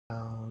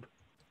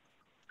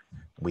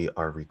We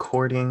are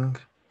recording,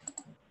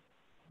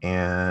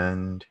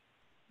 and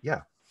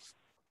yeah.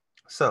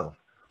 So,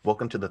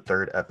 welcome to the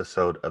third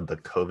episode of the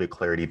COVID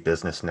Clarity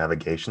Business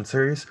Navigation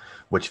Series,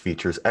 which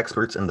features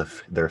experts in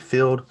their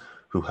field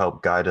who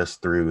help guide us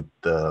through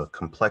the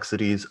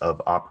complexities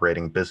of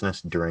operating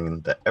business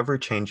during the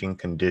ever-changing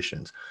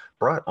conditions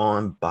brought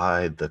on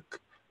by the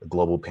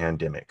global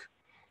pandemic.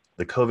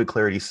 The COVID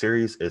Clarity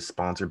series is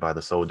sponsored by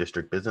the Seoul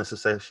District Business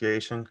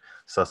Association,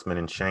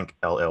 Sussman Shank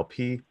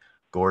LLP,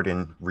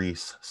 Gordon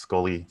Reese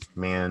Scully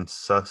Mann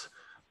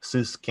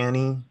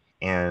Suskani,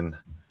 and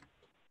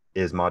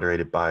is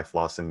moderated by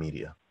Flossin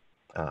Media.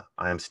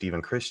 I am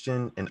Stephen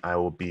Christian, and I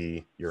will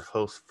be your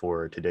host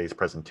for today's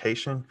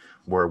presentation,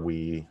 where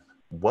we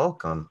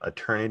welcome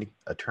Attorney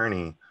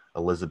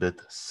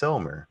Elizabeth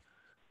Semler,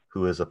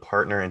 who is a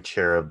partner and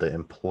chair of the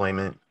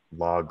Employment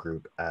Law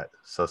Group at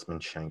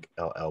Sussman Shank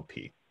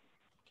LLP.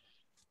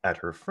 At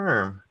her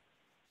firm,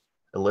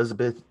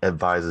 Elizabeth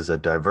advises a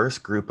diverse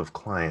group of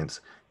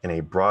clients in a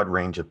broad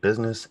range of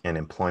business and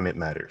employment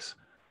matters.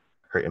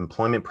 Her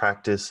employment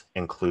practice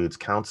includes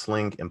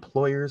counseling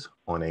employers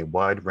on a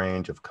wide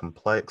range of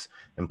complex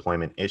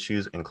employment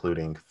issues,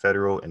 including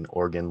federal and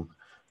Oregon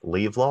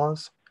leave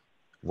laws,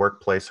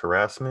 workplace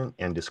harassment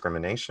and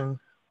discrimination,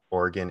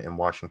 Oregon and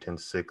Washington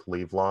sick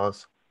leave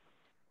laws,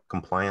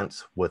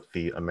 compliance with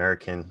the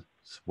Americans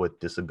with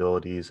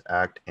Disabilities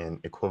Act and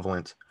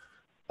equivalent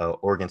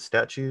Oregon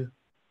statute,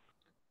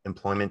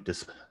 employee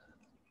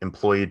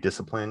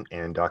discipline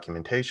and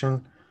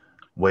documentation,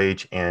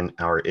 wage and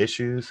hour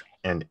issues,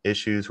 and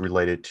issues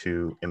related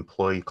to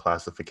employee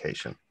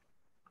classification.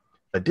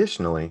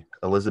 Additionally,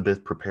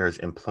 Elizabeth prepares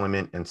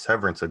employment and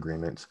severance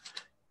agreements,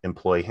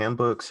 employee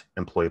handbooks,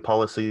 employee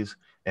policies,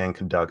 and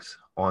conducts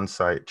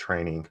on-site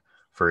training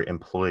for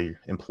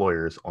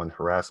employers on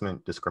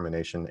harassment,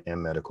 discrimination,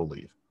 and medical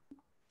leave.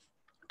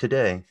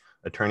 Today,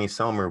 Attorney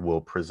Semler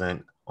will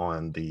present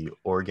on the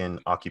Oregon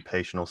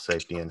Occupational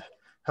Safety and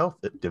Health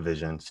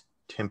Division's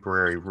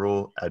temporary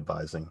rule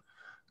advising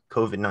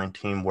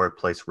COVID-19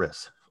 workplace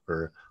risks,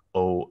 or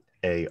OAR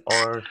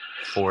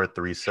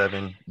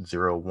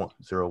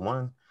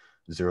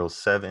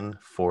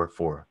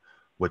 437-01-0744,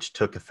 which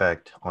took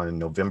effect on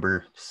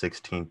November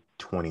 16,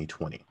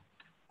 2020.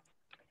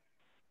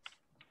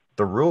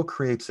 The rule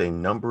creates a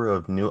number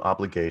of new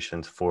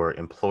obligations for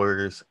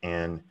employers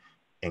and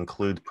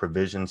includes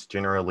provisions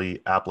generally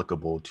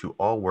applicable to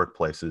all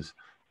workplaces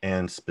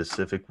and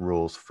specific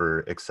rules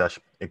for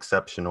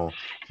exceptional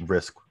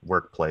risk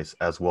workplace,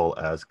 as well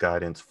as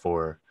guidance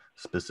for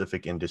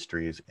specific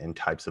industries and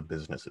types of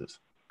businesses.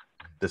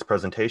 This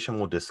presentation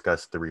will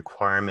discuss the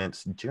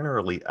requirements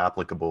generally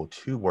applicable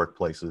to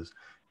workplaces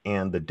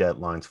and the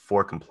deadlines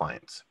for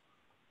compliance.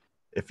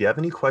 If you have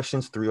any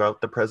questions throughout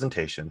the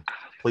presentation,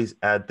 please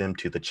add them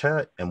to the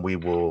chat and we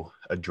will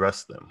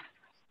address them.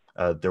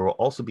 There will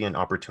also be an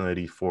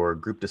opportunity for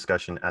group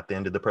discussion at the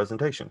end of the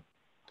presentation.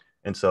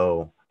 And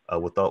so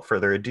without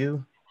further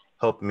ado,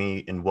 help me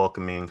in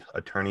welcoming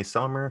Attorney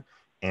Semler,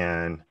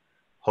 and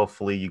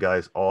hopefully you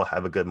guys all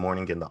have a good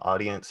morning in the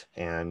audience,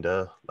 and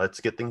let's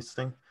get these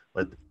things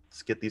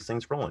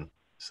rolling.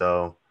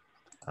 So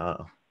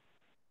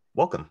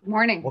welcome.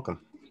 Morning. Welcome.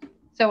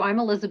 So I'm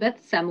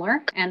Elizabeth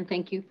Semler, and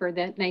thank you for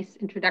that nice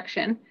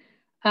introduction.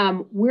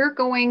 We're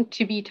going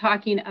to be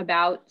talking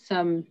about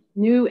some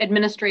new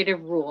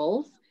administrative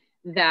rules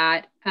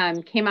that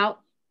came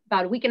out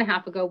about a week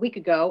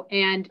ago,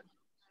 and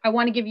I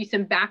want to give you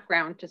some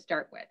background to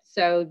start with.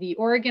 So the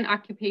Oregon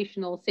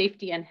Occupational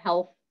Safety and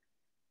Health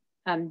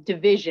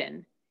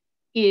Division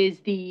is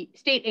the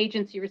state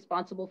agency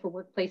responsible for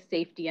workplace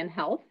safety and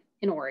health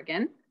in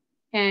Oregon,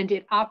 and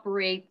it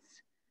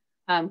operates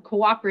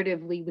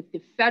cooperatively with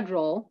the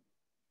federal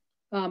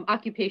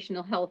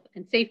Occupational Health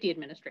and Safety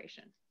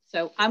Administration.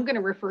 So I'm going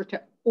to refer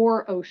to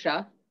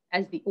OSHA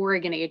as the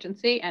Oregon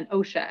agency and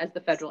OSHA as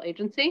the federal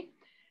agency.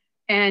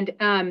 And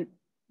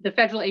the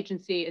federal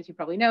agency, as you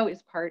probably know,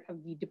 is part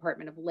of the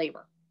Department of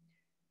Labor.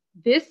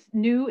 This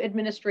new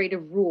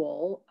administrative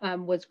rule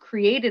was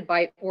created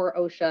by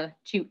OSHA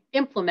to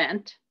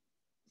implement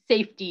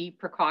safety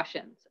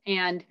precautions.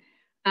 And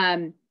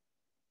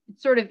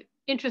it's sort of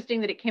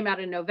interesting that it came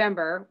out in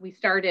November. We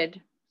started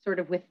sort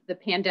of with the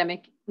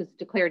pandemic was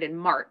declared in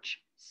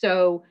March.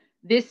 So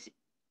these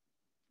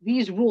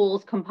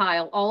rules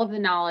compile all of the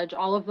knowledge,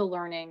 all of the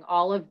learning,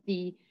 all of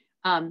the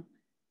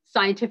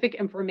scientific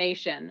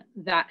information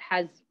that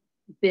has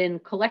been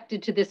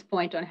collected to this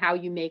point on how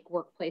you make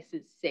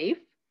workplaces safe.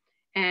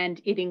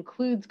 And it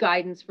includes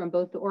guidance from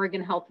both the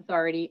Oregon Health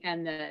Authority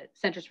and the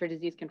Centers for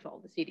Disease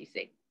Control, the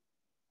CDC.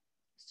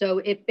 So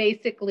it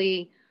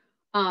basically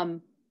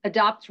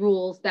adopts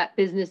rules that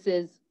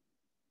businesses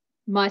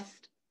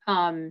must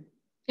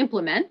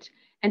implement.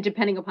 And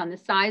depending upon the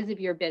size of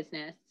your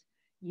business,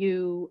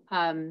 you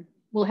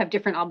will have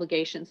different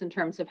obligations in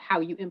terms of how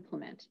you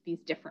implement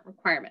these different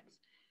requirements.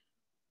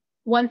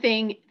 One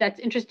thing that's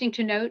interesting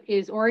to note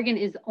is Oregon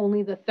is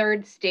only the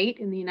third state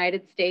in the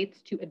United States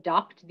to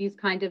adopt these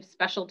kind of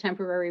special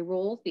temporary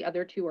rules. The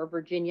other two are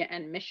Virginia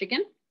and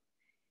Michigan.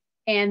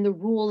 And the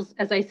rules,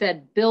 as I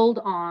said, build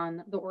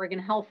on the Oregon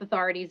Health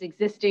Authority's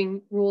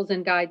existing rules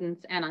and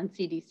guidance and on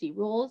CDC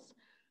rules.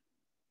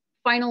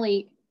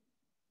 Finally,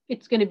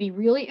 it's going to be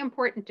really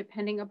important,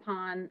 depending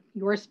upon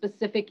your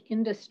specific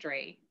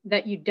industry,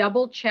 that you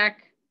double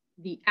check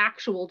the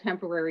actual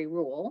temporary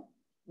rule,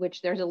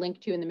 which there's a link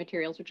to in the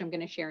materials, which I'm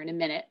going to share in a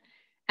minute,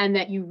 and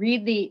that you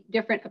read the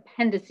different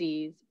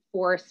appendices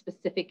for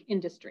specific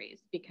industries,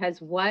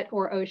 because what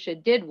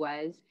OSHA did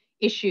was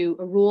issue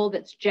a rule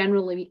that's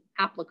generally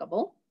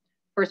applicable.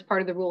 First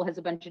part of the rule has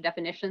a bunch of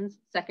definitions.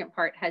 Second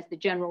part has the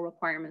general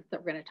requirements that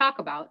we're going to talk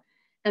about.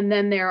 And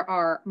then there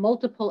are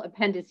multiple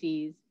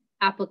appendices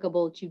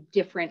applicable to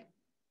different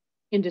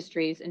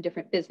industries and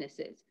different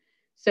businesses.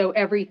 So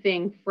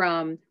everything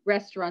from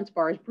restaurants,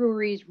 bars,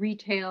 breweries,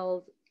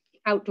 retails,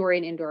 outdoor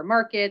and indoor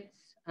markets,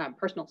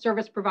 personal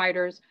service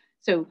providers.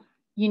 So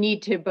you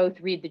need to both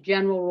read the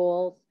general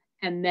rules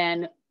and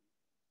then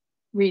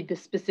read the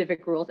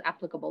specific rules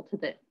applicable to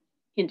the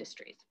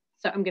industries.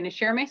 So I'm going to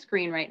share my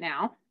screen right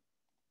now.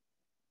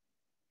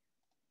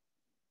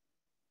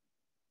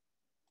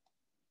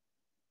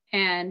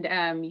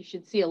 And you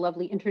should see a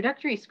lovely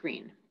introductory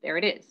screen. There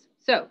it is.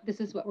 So this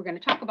is what we're going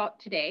to talk about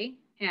today.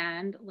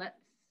 And let's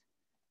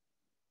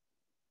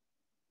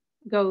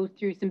go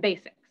through some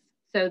basics.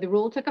 So the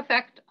rule took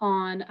effect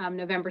on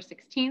November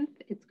 16th.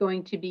 It's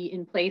going to be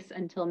in place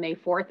until May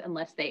 4th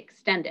unless they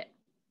extend it.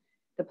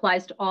 It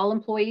applies to all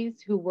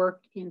employees who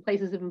work in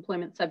places of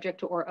employment subject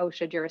to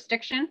OSHA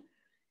jurisdiction.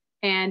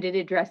 And it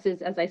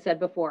addresses, as I said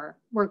before,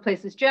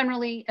 workplaces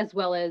generally, as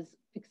well as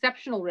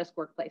exceptional risk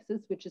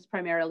workplaces, which is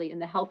primarily in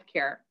the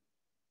healthcare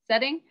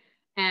setting,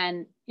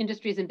 and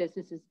industries and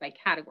businesses by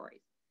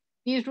categories.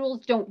 These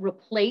rules don't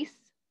replace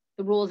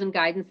the rules and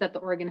guidance that the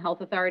Oregon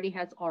Health Authority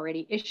has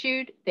already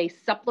issued. They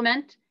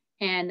supplement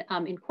and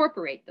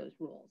incorporate those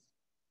rules.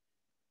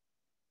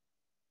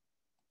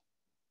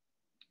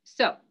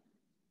 So,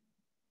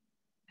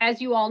 as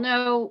you all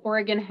know,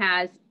 Oregon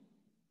has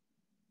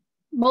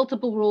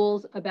multiple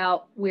rules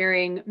about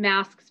wearing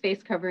masks,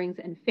 face coverings,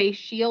 and face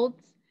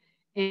shields.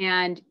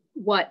 And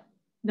what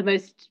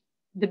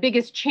the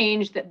biggest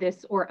change that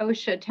this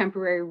OSHA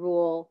temporary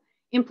rule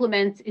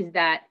implements is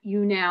that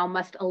you now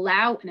must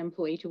allow an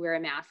employee to wear a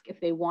mask if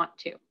they want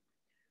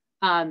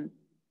to.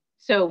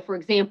 So for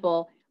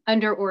example,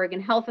 under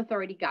Oregon Health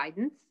Authority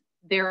guidance,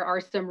 there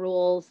are some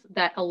rules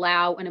that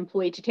allow an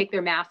employee to take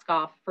their mask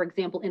off, for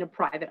example, in a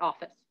private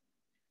office.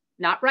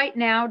 Not right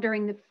now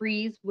during the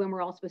freeze when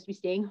we're all supposed to be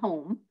staying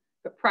home,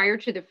 but prior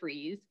to the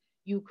freeze,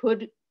 you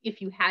could,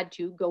 if you had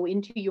to, go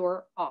into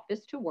your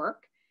office to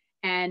work.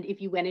 And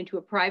if you went into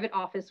a private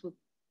office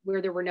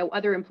where there were no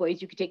other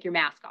employees, you could take your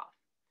mask off.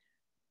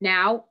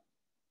 Now,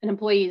 an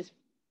employee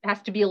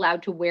has to be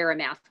allowed to wear a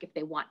mask if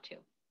they want to.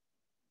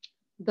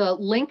 The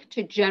link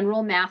to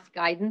general mask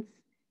guidance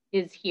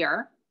is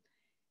here.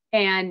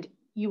 And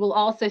you will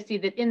also see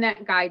that in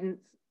that guidance,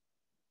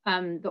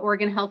 the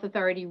Oregon Health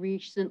Authority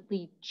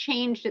recently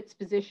changed its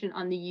position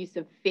on the use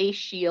of face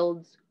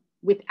shields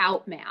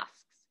without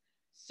masks.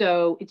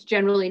 So it's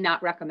generally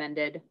not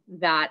recommended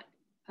that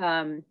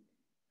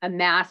a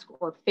mask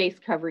or face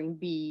covering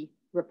be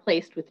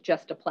replaced with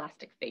just a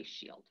plastic face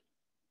shield.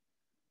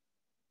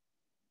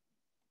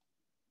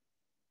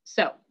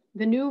 So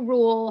the new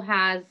rule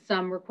has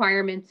some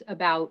requirements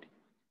about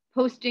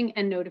posting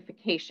and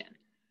notification.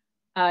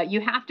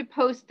 You have to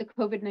post the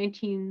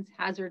COVID-19's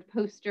hazard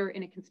poster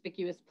in a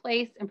conspicuous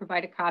place and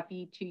provide a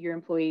copy to your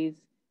employees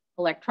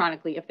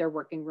electronically if they're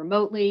working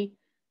remotely.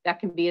 That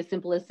can be as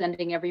simple as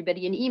sending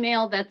everybody an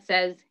email that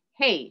says,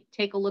 hey,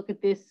 take a look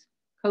at this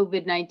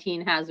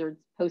COVID-19 hazards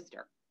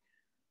poster.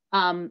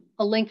 A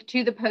link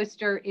to the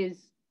poster is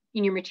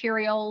in your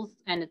materials,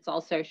 and it's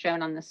also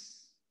shown on the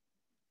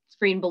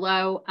screen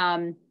below.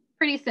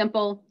 Pretty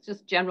simple,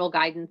 just general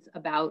guidance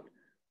about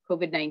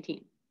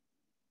COVID-19.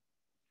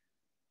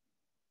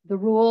 The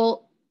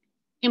rule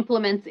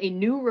implements a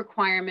new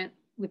requirement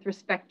with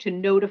respect to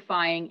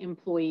notifying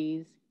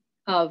employees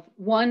of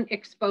 1,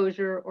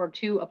 exposure, or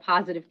 2, a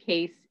positive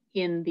case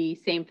in the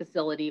same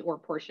facility or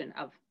portion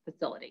of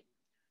facility.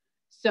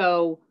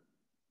 So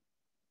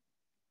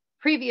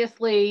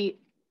previously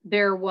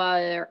there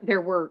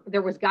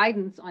was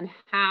guidance on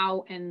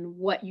how and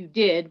what you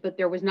did, but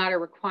there was not a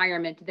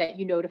requirement that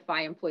you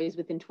notify employees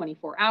within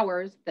 24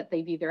 hours that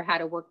they've either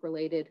had a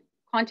work-related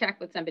contact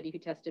with somebody who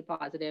tested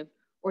positive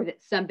or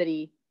that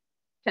somebody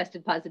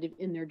tested positive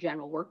in their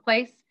general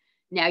workplace.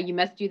 Now you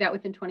must do that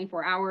within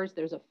 24 hours.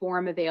 There's a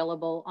form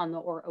available on the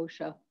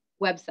OSHA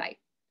website.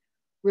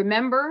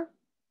 Remember,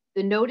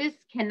 the notice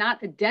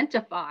cannot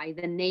identify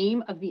the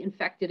name of the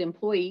infected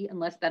employee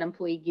unless that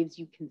employee gives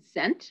you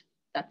consent.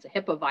 That's a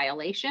HIPAA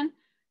violation.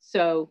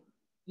 So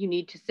you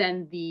need to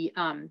send the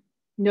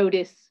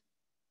notice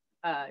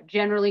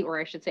generally, or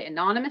I should say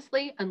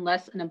anonymously,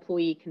 unless an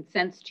employee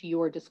consents to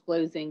your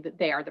disclosing that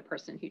they are the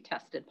person who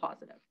tested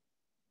positive.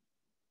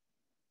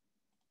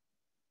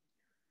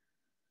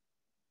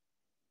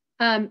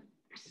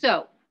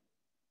 So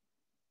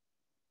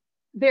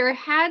there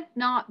had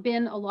not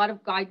been a lot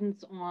of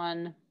guidance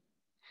on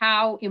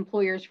how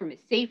employers from a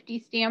safety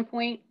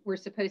standpoint were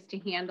supposed to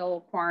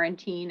handle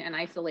quarantine and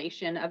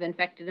isolation of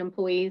infected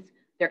employees.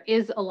 There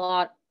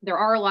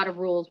are a lot of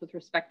rules with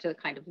respect to the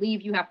kind of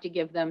leave you have to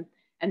give them,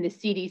 and the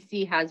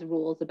CDC has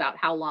rules about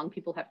how long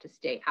people have to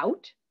stay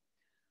out.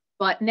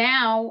 But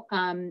now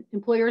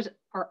employers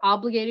are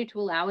obligated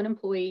to allow an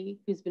employee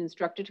who's been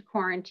instructed to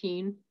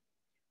quarantine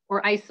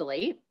or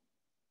isolate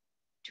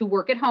to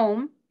work at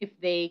home if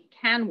they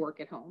can work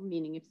at home,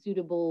 meaning if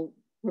suitable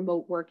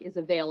remote work is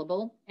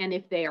available and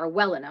if they are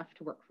well enough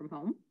to work from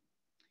home.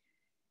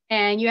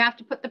 And you have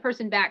to put the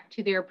person back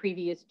to their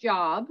previous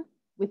job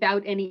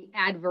without any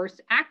adverse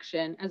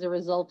action as a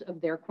result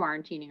of their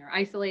quarantining or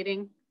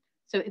isolating.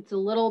 So it's a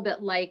little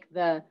bit like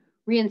the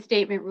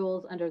reinstatement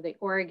rules under the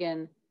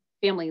Oregon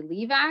Family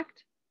Leave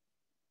Act,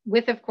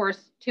 with, of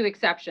course, two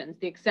exceptions.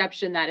 The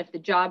exception that if the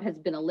job has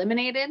been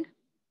eliminated,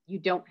 you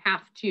don't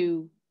have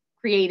to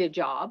create a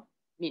job,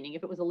 meaning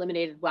if it was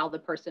eliminated while the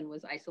person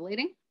was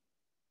isolating.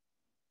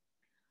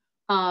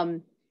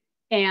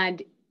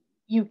 And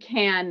you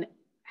can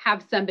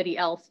have somebody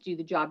else do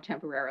the job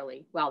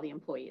temporarily while the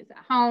employee is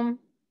at home.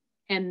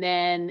 And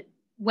then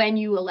when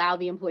you allow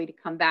the employee to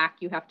come back,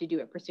 you have to do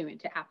it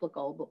pursuant to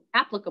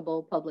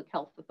applicable public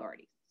health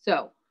authorities.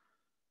 So,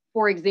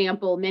 for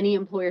example, many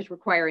employers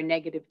require a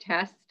negative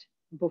test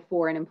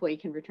before an employee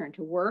can return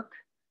to work,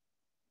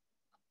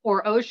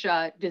 or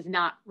OSHA does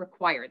not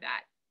require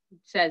that. It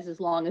says as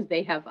long as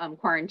they have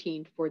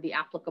quarantined for the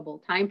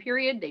applicable time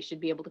period, they should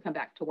be able to come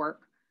back to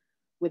work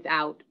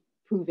without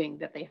proving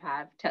that they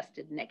have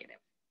tested negative.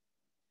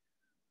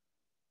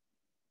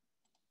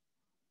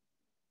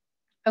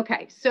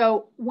 Okay,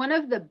 so one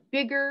of the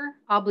bigger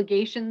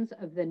obligations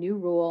of the new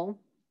rule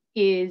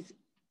is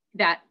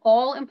that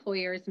all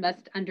employers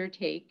must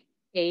undertake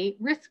a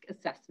risk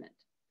assessment.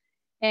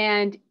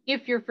 And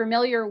if you're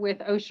familiar with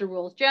OSHA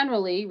rules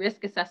generally,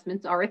 risk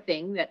assessments are a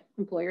thing that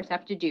employers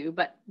have to do,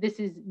 but this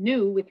is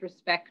new with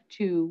respect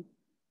to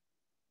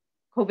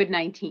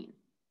COVID-19.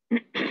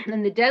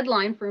 And the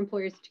deadline for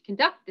employers to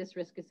conduct this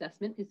risk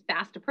assessment is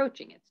fast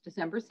approaching. It's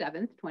December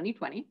 7th,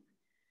 2020.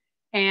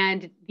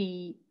 And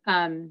the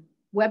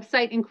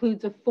website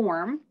includes a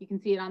form, you can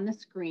see it on the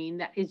screen,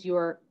 that is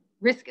your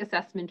risk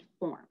assessment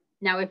form.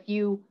 Now,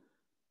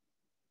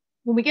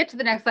 when we get to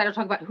the next slide, I'll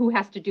talk about who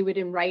has to do it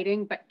in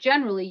writing, but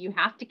generally you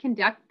have to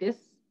conduct this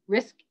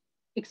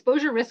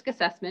exposure risk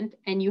assessment,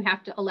 and you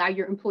have to allow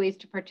your employees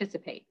to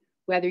participate,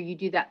 whether you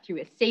do that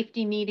through a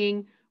safety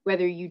meeting,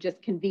 whether you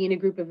just convene a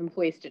group of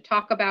employees to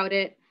talk about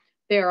it.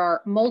 There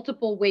are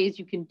multiple ways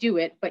you can do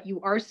it, but you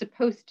are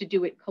supposed to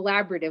do it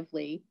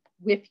collaboratively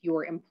with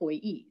your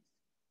employees.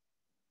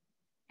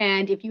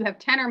 And if you have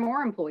 10 or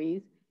more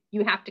employees,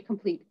 you have to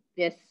complete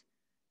this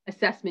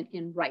assessment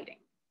in writing.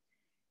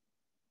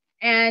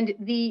 And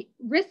the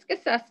risk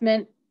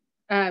assessment,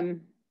 I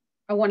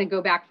want to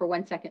go back for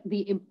 1 second.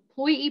 The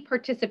employee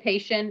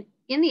participation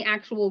in the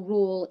actual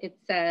rule, it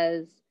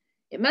says,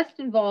 it must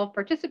involve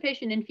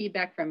participation and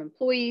feedback from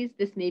employees.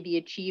 This may be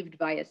achieved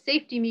via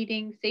safety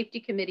meeting, safety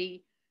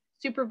committee,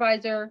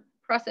 supervisor,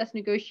 process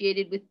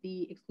negotiated with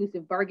the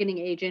exclusive bargaining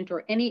agent,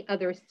 or any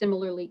other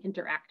similarly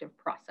interactive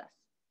process.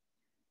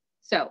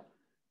 So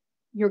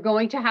you're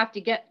going to have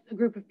to get a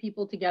group of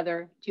people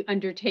together to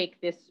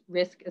undertake this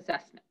risk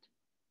assessment.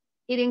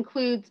 It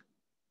includes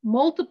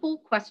multiple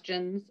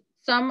questions,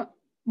 some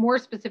more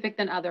specific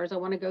than others. I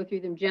want to go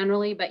through them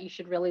generally, but you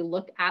should really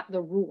look at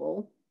the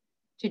rule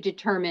to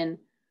determine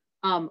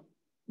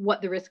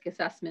what the risk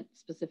assessment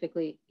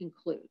specifically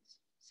includes.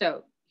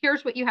 So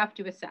here's what you have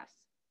to assess.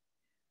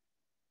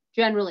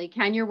 Generally,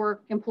 can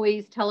your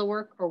employees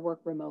telework or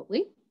work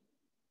remotely?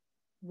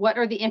 What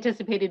are the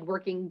anticipated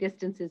working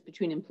distances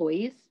between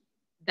employees?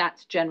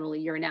 That's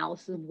generally your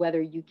analysis of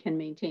whether you can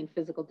maintain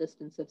physical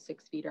distance of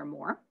 6 feet or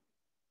more.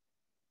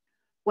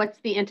 What's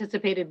the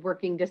anticipated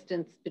working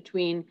distance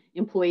between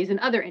employees and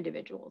other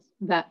individuals?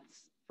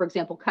 That's, for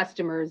example,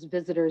 customers,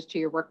 visitors to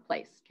your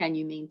workplace. Can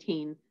you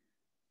maintain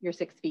your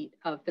 6 feet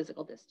of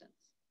physical distance?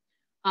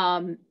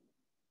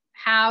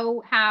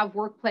 How have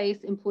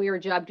workplace, employer,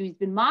 job duties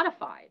been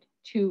modified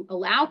to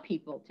allow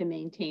people to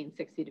maintain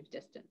 6 feet of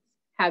distance?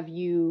 Have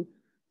you,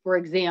 for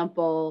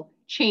example,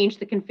 changed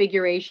the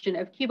configuration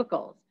of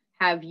cubicles?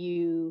 Have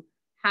you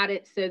had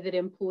it so that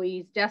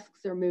employees'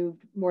 desks are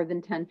moved more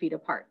than 10 feet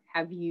apart?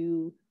 Have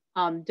you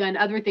done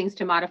other things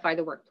to modify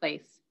the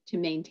workplace to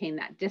maintain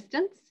that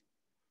distance?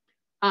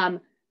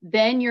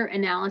 Then your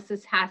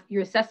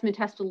assessment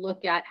has to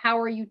look at how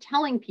are you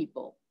telling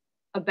people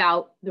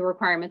about the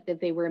requirement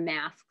that they wear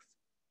masks,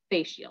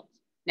 face shields.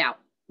 Now,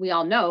 we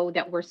all know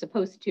that we're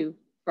supposed to,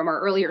 from our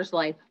earlier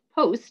slide,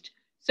 post.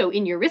 So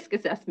in your risk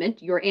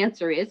assessment, your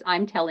answer is,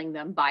 I'm telling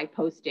them by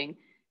posting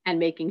and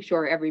making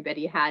sure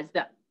everybody has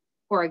the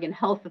Oregon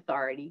Health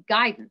Authority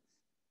guidance.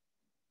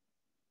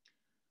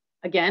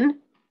 Again,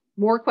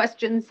 more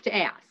questions to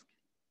ask.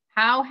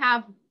 How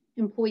have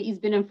employees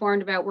been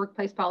informed about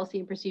workplace policy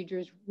and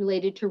procedures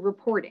related to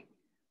reporting?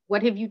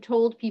 What have you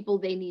told people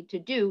they need to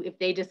do if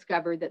they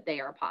discover that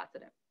they are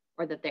positive,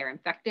 or that they're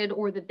infected,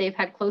 or that they've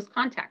had close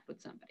contact with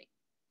somebody?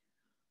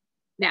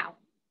 Now,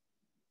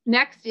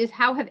 Next is,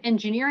 how have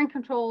engineering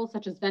controls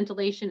such as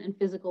ventilation and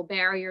physical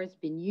barriers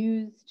been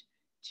used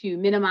to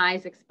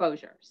minimize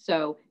exposure?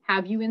 So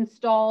have you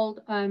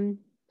installed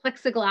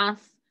plexiglass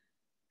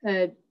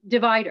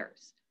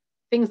dividers,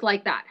 things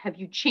like that? Have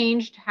you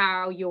changed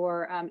how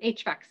your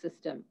HVAC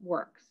system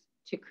works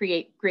to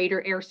create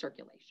greater air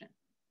circulation?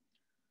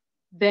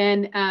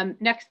 Then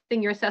next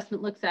thing your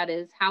assessment looks at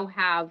is, how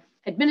have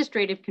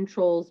administrative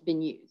controls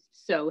been used?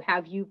 So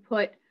have you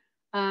put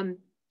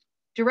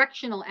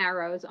directional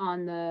arrows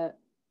on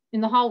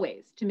in the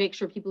hallways to make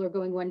sure people are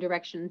going one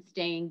direction and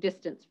staying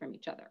distance from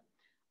each other?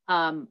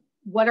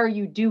 What are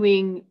you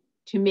doing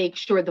to make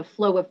sure the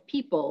flow of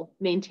people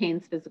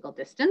maintains physical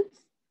distance?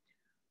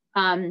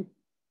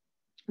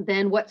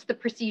 Then what's the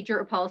procedure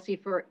or policy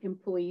for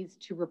employees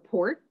to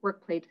report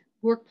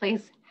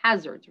workplace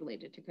hazards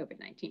related to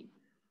COVID-19?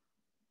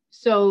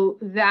 So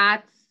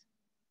that's,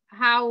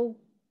 how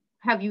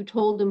have you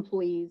told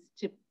employees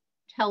to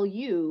tell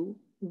you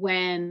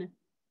when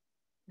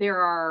there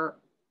are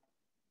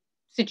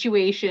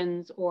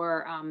situations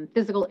or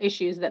physical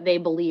issues that they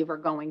believe are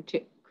going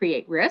to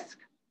create risk?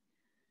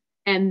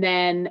 And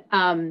then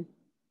how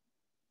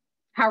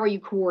are you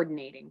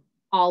coordinating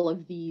all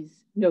of these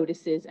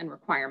notices and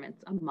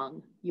requirements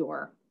among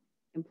your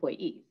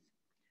employees?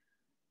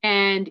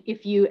 And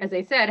if you, as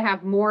I said,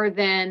 have more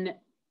than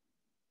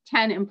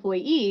 10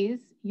 employees,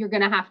 you're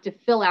going to have to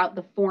fill out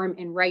the form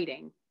in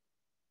writing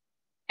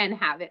and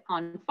have it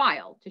on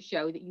file to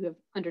show that you have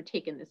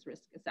undertaken this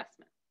risk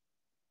assessment.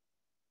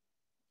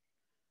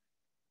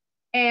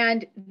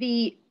 And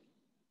the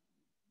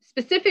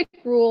specific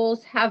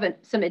rules have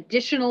some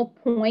additional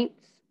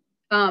points.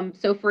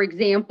 So for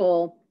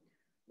example,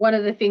 one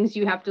of the things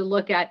you have to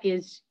look at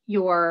is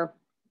your,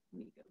 let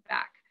me go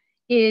back,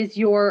 is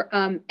your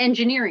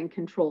engineering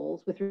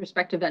controls with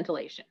respect to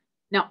ventilation.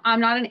 Now, I'm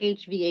not an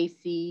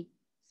HVAC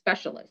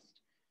specialist,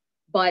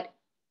 but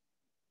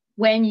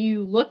when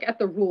you look at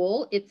the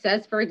rule, it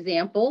says, for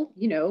example,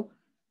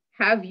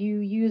 have you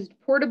used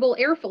portable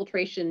air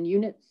filtration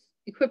units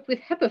equipped with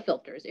HEPA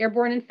filters,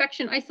 airborne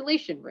infection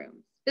isolation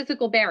rooms,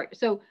 physical barriers?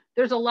 So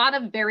there's a lot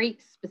of very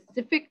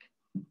specific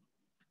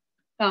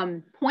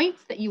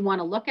points that you want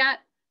to look at.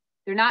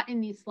 They're not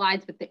in these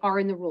slides, but they are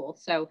in the rule.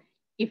 So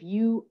if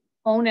you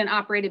own and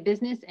operate a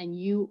business and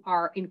you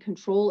are in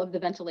control of the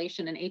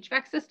ventilation and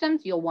HVAC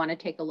systems, you'll want to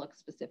take a look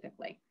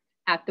specifically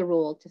at the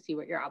rule to see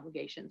what your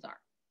obligations are.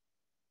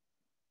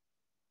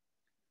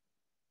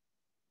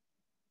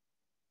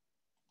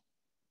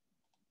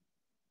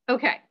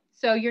 Okay,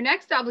 so your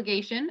next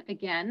obligation,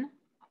 again,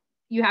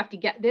 you have to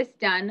get this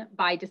done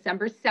by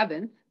December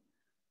 7th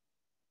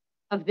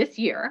of this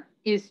year,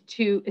 is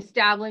to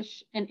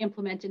establish and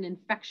implement an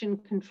infection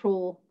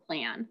control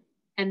plan.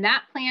 And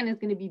that plan is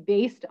going to be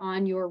based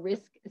on your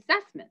risk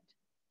assessment.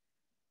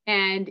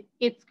 And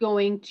it's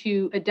going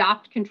to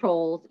adopt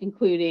controls,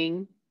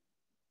 including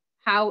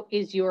how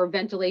is your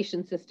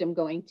ventilation system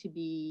going to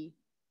be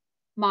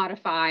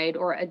modified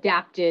or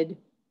adapted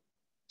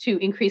to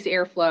increase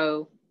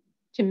airflow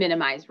to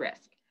minimize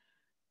risk?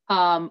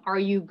 Are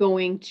you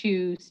going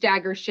to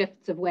stagger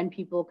shifts of when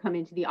people come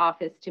into the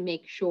office to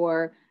make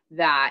sure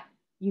that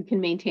you can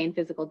maintain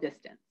physical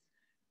distance?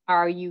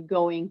 Are you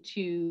going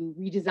to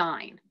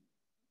redesign?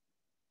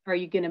 Are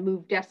you going to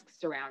move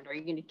desks around? Are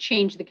you going to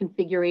change the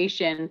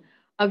configuration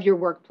of your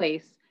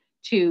workplace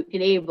to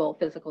enable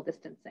physical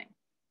distancing?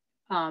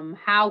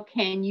 How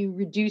can you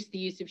reduce the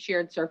use of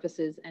shared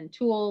surfaces and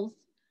tools?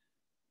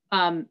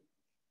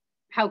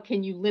 How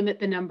can you limit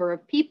the number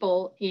of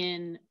people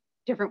in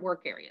different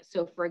work areas?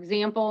 So for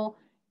example,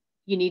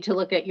 you need to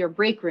look at your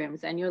break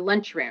rooms and your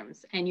lunch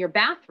rooms and your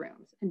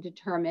bathrooms and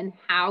determine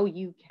how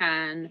you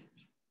can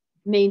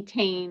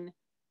maintain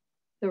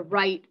the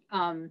right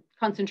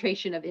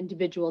concentration of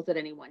individuals at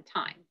any one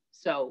time.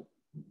 So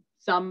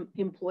some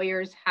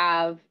employers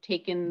have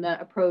taken the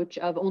approach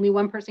of only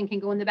one person can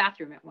go in the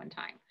bathroom at one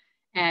time.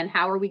 And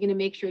how are we going to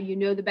make sure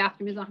the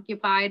bathroom is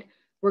occupied?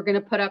 We're going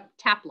to put up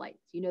tap lights.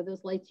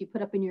 Those lights you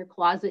put up in your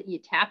closet, you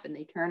tap and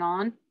they turn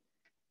on.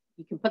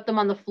 You can put them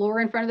on the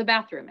floor in front of the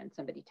bathroom and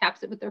somebody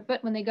taps it with their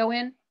foot when they go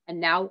in. And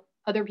now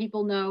other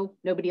people know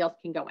nobody else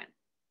can go in.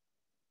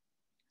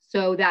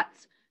 So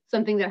that's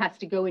something that has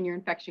to go in your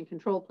infection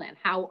control plan.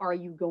 How are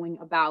you going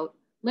about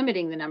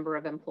limiting the number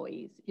of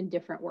employees in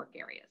different work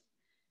areas?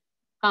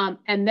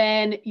 And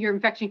then your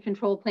infection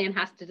control plan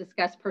has to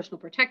discuss personal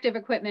protective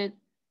equipment.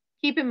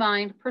 Keep in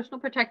mind, personal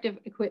protective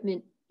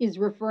equipment is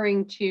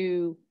referring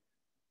to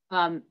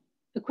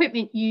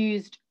equipment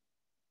used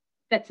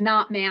that's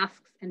not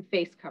masks and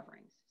face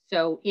coverings.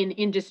 So in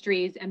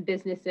industries and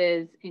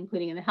businesses,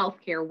 including in the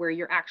healthcare, where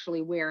you're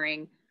actually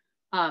wearing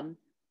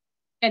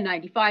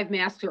N95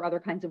 masks or other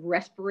kinds of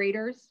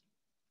respirators,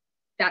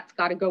 that's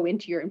got to go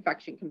into your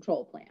infection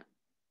control plan.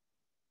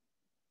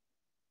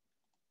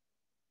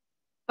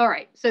 All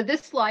right, so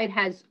this slide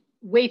has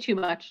way too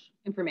much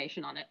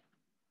information on it.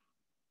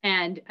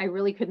 And I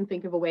really couldn't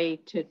think of a way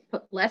to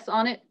put less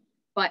on it.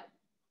 But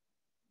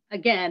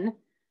again,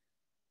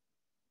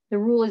 the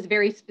rule is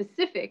very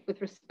specific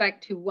with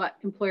respect to what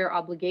employer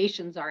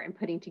obligations are in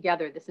putting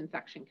together this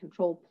infection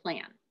control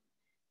plan.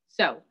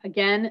 So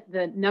again,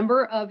 the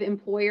number of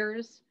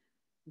employers,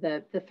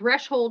 the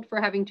threshold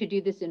for having to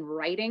do this in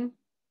writing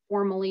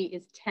formally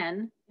is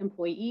 10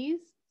 employees.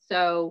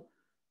 So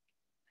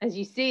as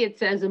you see, it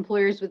says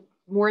employers with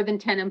more than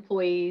 10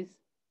 employees,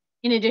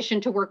 in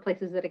addition to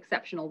workplaces at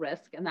exceptional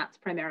risk, and that's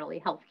primarily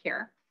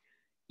healthcare.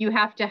 You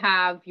have to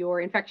have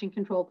your infection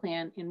control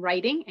plan in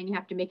writing, and you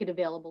have to make it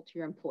available to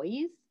your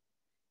employees.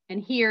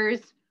 And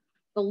here's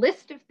the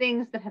list of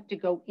things that have to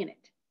go in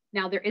it.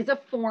 Now, there is a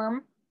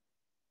form,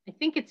 I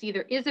think it's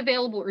either is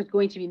available or is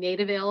going to be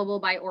made available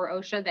by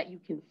OSHA that you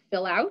can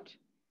fill out,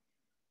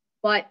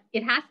 but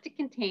it has to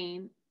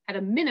contain at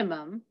a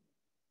minimum,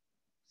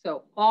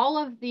 so all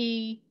of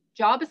the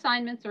job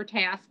assignments or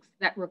tasks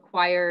that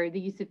require the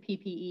use of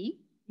PPE,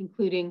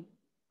 including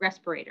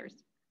respirators.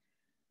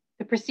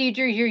 The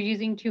procedure you're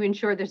using to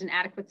ensure there's an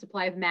adequate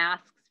supply of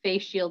masks,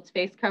 face shields,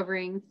 face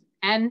coverings,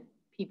 and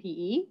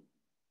PPE.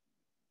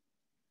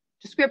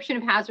 Description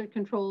of hazard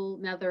control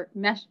and other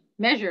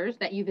measures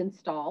that you've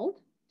installed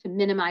to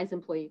minimize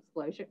employee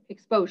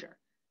exposure.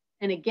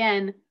 And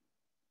again,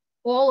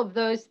 all of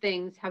those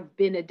things have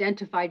been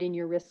identified in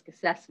your risk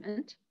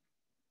assessment.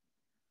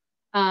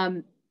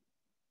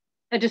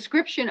 A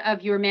description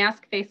of your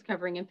mask, face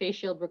covering, and face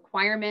shield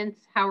requirements.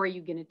 How are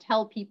you going to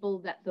tell people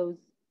that those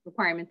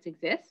requirements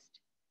exist?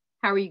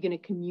 How are you going to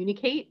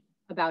communicate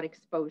about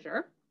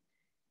exposure?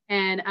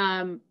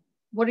 And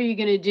what are you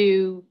going to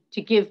do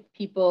to give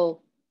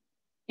people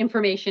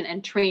information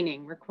and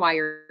training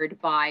required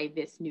by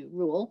this new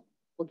rule?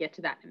 We'll get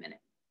to that in a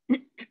minute.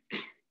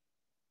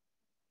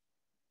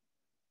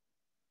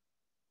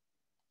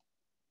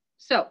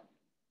 So,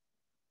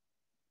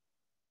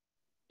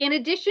 in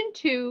addition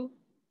to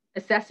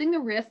assessing the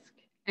risk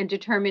and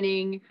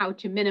determining how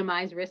to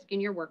minimize risk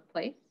in your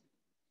workplace,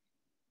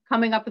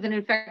 coming up with an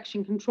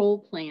infection control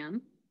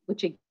plan,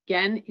 which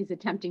again is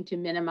attempting to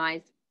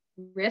minimize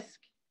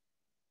risk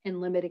and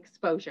limit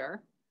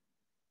exposure,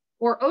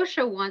 or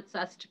OSHA wants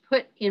us to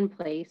put in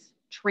place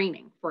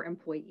training for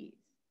employees.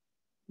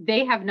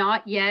 They have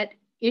not yet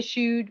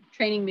issued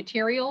training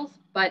materials,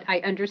 but I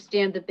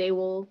understand that they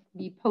will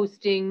be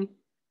posting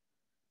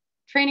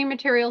training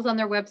materials on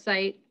their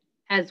website,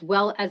 as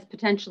well as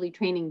potentially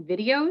training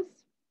videos.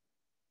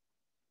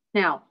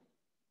 Now,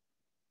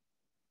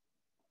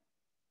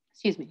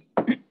 excuse me.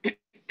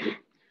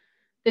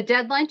 The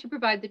deadline to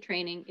provide the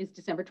training is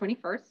December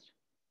 21st.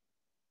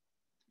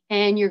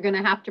 And you're going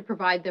to have to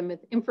provide them with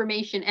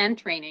information and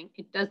training.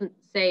 It doesn't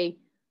say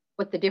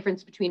what the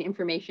difference between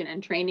information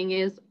and training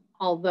is,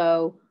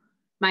 although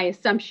my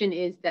assumption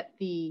is that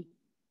the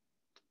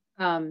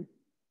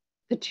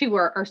two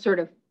are sort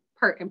of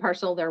part and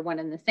parcel, they're one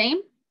and the same.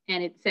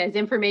 And it says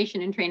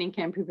information and training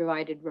can be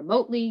provided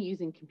remotely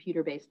using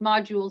computer-based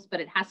modules, but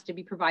it has to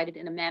be provided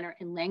in a manner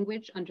and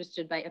language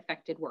understood by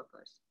affected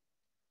workers.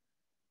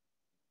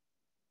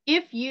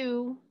 If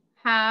you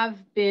have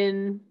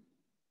been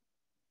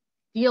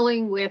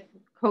dealing with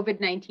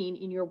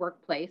COVID-19 in your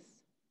workplace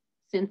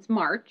since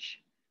March,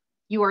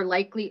 you are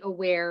likely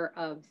aware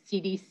of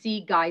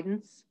CDC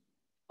guidance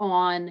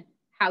on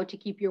how to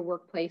keep your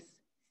workplace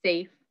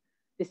safe.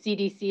 The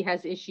CDC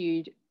has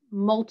issued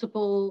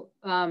multiple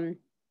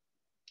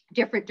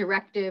different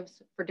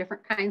directives for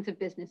different kinds of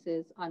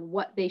businesses on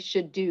what they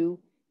should do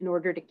in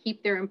order to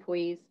keep their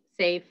employees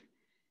safe.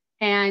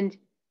 And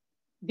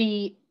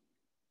the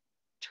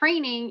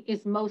training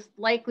is most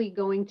likely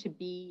going to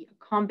be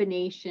a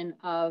combination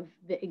of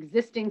the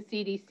existing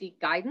CDC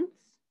guidance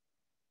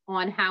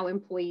on how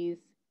employees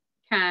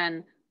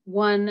can,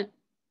 one,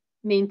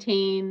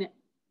 maintain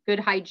good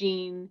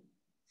hygiene,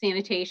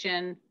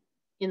 sanitation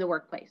in the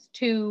workplace.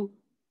 Two,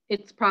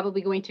 it's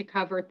probably going to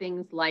cover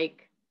things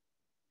like,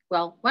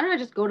 well, why don't I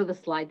just go to the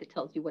slide that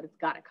tells you what it's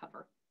got to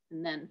cover,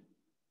 and then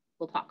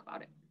we'll talk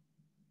about it.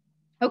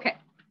 Okay,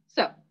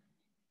 so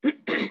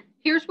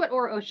here's what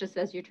OSHA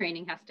says your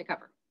training has to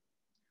cover.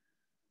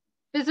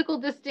 Physical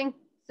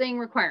distancing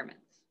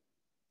requirements.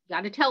 You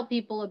got to tell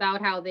people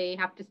about how they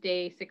have to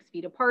stay 6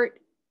 feet apart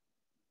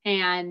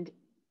and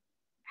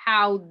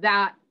how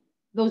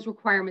those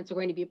requirements are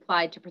going to be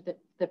applied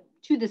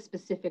to the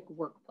specific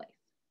workplace.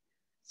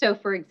 So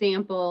for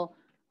example,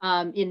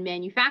 in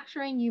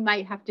manufacturing, you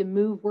might have to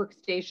move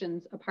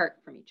workstations apart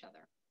from each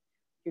other.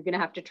 You're going to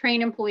have to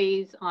train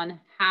employees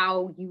on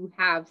how you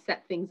have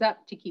set things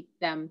up to keep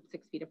them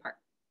 6 feet apart.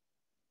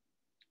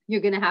 You're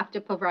going to have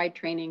to provide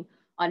training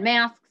on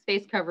masks,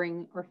 face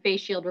covering, or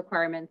face shield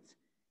requirements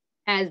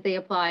as they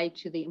apply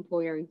to the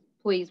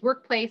employee's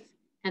workplace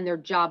and their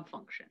job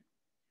function.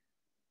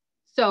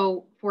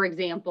 So, for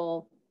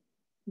example,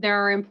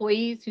 there are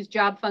employees whose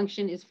job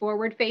function is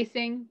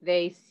forward-facing.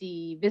 They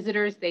see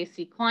visitors, they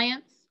see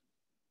clients.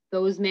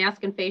 Those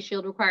mask and face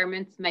shield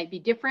requirements might be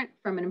different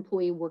from an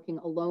employee working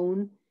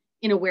alone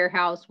in a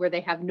warehouse where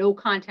they have no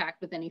contact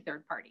with any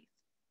third parties.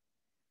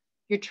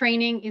 Your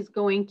training is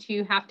going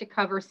to have to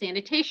cover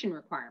sanitation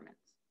requirements.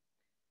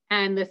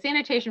 And the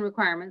sanitation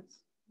requirements,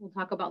 we'll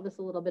talk about this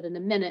a little bit in a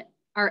minute,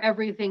 are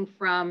everything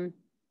from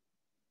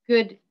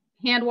good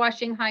hand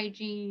washing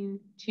hygiene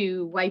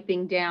to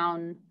wiping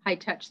down high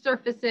touch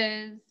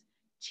surfaces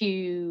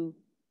to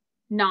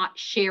not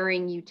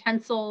sharing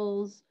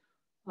utensils,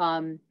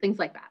 things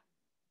like that.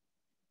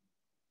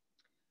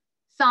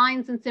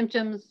 Signs and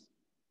symptoms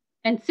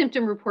and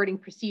symptom reporting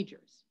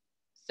procedures.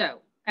 So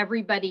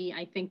everybody,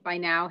 I think by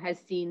now, has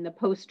seen the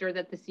poster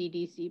that the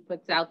CDC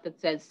puts out that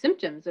says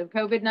symptoms of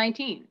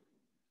COVID-19.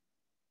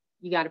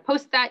 You got to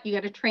post that. You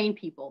got to train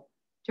people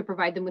to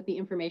provide them with the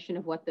information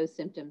of what those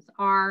symptoms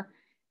are.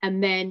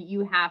 And then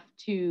you have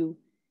to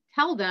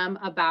tell them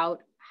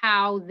about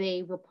how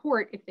they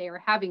report if they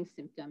are having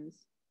symptoms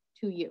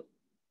to you.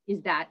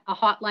 Is that a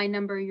hotline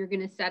number you're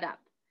going to set up?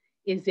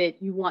 Is it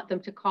you want them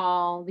to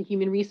call the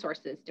Human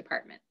Resources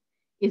Department?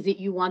 Is it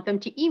you want them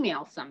to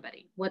email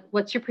somebody?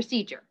 What's your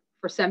procedure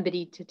for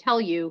somebody to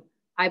tell you,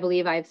 I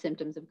believe I have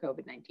symptoms of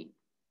COVID-19?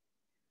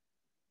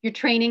 Your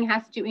training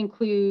has to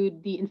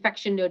include the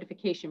infection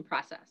notification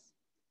process.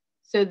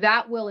 So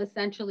that will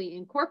essentially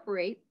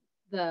incorporate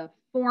the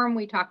form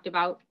we talked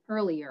about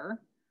earlier,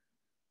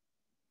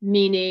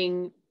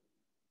 meaning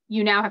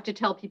you now have to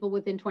tell people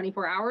within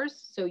 24 hours.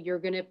 So you're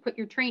going to put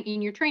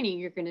in your training,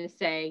 you're going to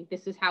say,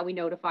 this is how we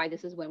notify,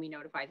 this is when we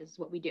notify, this is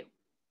what we do.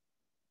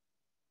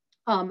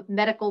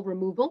 Medical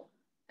removal,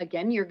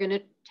 again, you're going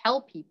to tell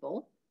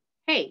people,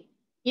 hey,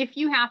 if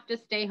you have to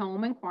stay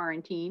home and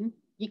quarantine,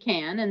 you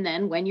can. And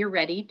then when you're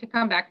ready to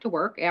come back to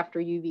work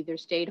after you've either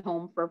stayed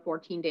home for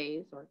 14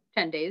 days or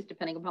 10 days,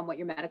 depending upon what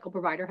your medical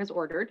provider has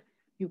ordered,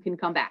 you can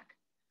come back.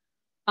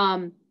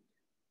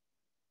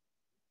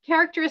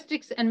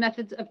 Characteristics and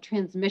methods of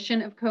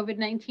transmission of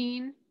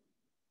COVID-19.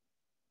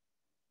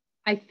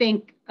 I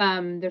think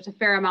there's a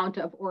fair amount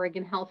of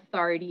Oregon Health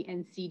Authority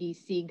and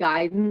CDC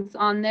guidance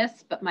on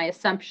this, but my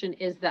assumption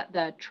is that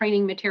the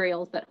training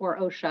materials that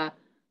OSHA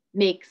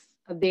makes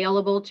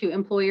available to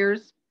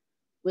employers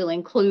will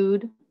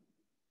include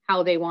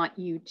how they want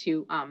you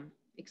to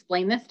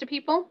explain this to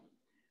people.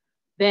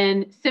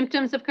 Then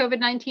symptoms of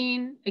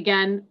COVID-19,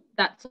 again,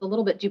 that's a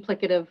little bit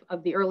duplicative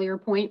of the earlier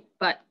point,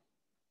 but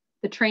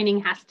the training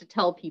has to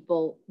tell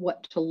people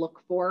what to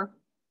look for.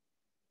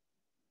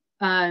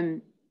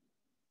 The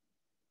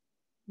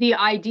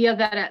idea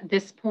that at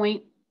this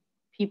point,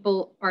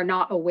 people are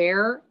not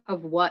aware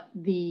of what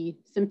the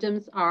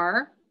symptoms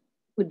are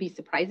would be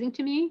surprising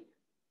to me,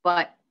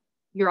 but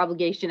your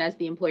obligation as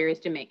the employer is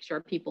to make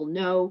sure people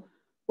know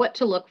what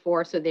to look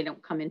for so they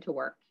don't come into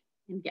work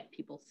and get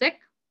people sick.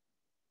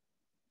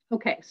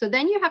 Okay, so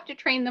then you have to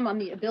train them on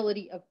the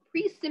ability of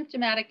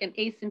pre-symptomatic and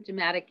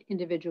asymptomatic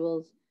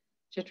individuals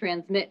to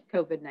transmit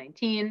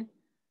COVID-19.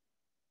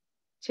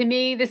 To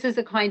me, this is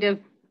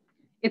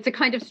it's a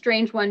kind of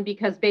strange one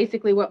because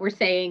basically what we're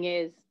saying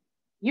is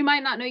you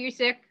might not know you're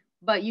sick,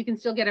 but you can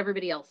still get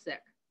everybody else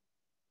sick.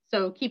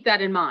 So keep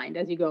that in mind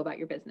as you go about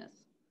your business.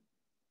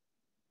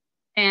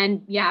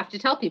 And you have to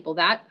tell people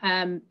that.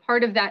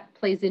 Part of that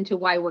plays into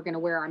why we're going to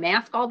wear our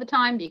mask all the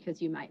time,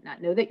 because you might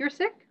not know that you're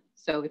sick.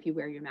 So if you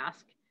wear your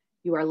mask,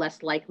 you are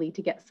less likely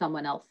to get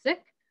someone else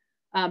sick.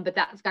 But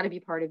that's got to be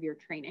part of your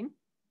training.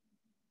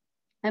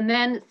 And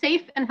then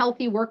safe and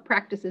healthy work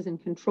practices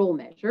and control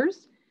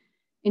measures,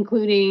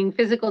 including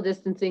physical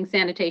distancing,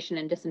 sanitation,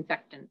 and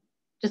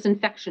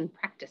disinfection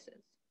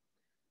practices.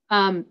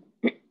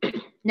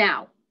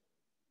 Now,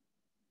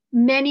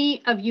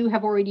 many of you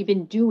have already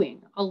been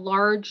doing a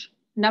large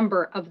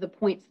number of the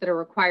points that are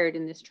required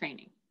in this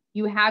training.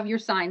 You have your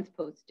signs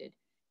posted.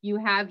 You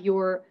have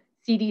your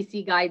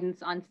CDC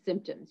guidance on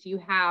symptoms. You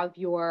have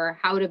your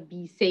how to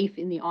be safe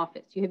in the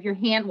office. You have your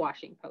hand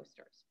washing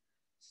posters.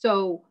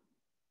 So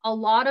a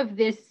lot of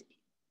this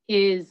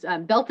is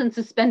belt and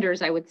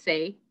suspenders, I would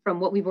say,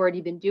 from what we've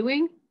already been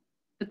doing.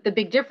 But the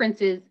big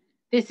difference is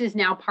this is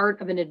now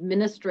part of an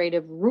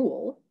administrative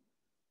rule,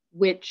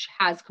 which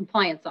has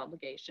compliance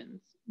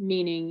obligations,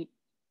 meaning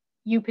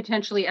you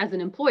potentially as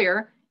an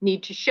employer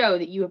need to show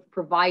that you have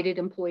provided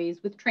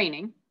employees with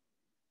training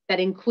that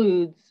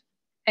includes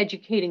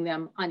educating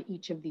them on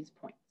each of these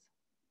points.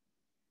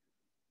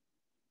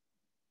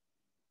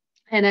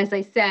 And as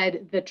I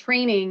said, the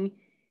training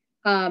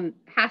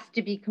has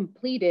to be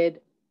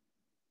completed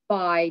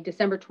by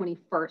December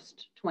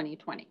 21st,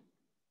 2020.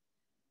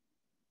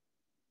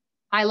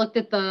 I looked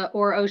at the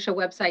OSHA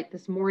website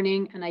this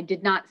morning and I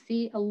did not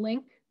see a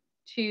link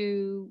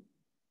to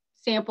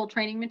sample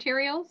training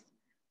materials,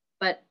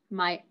 but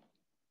I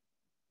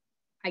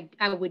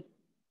would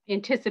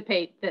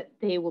anticipate that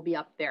they will be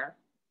up there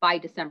by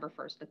December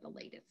 1st at the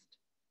latest.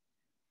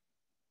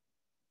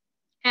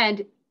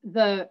 And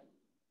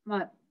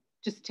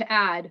just to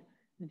add,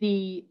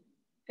 the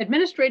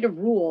administrative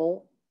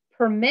rule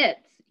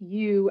permits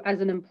you as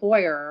an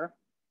employer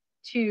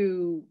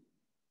to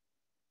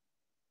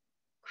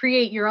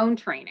create your own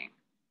training.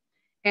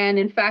 And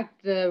in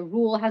fact, the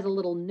rule has a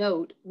little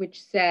note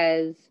which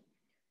says,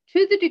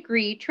 to the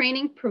degree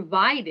training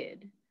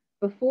provided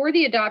before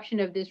the adoption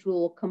of this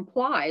rule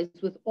complies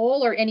with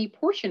all or any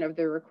portion of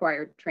the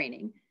required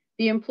training,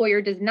 the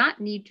employer does not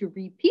need to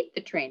repeat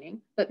the training,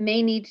 but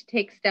may need to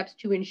take steps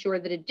to ensure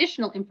that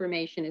additional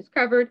information is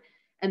covered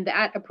and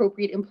that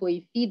appropriate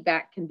employee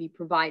feedback can be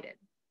provided.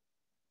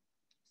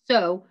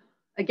 So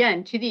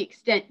again, to the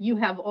extent you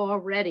have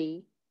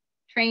already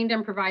trained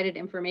and provided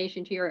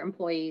information to your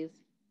employees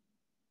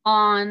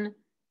on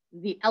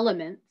the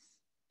elements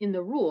in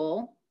the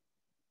rule,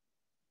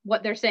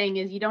 what they're saying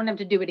is you don't have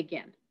to do it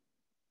again.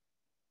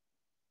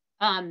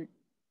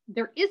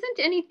 There isn't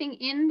anything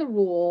in the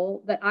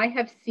rule that I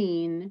have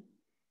seen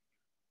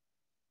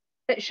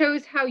that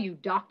shows how you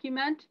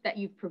document that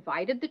you've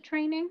provided the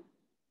training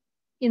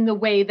in the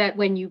way that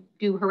when you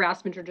do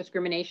harassment or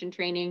discrimination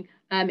training,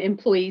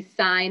 employees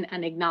sign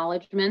an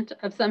acknowledgement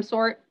of some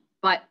sort,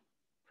 but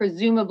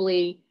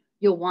presumably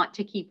you'll want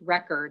to keep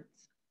records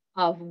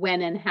of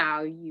when and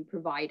how you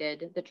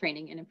provided the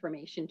training and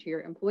information to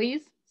your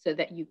employees so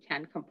that you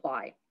can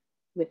comply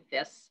with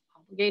this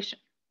obligation.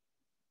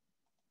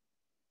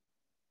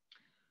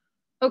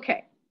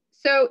 Okay,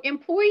 so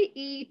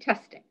employee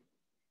testing.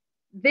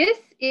 This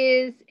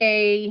is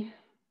it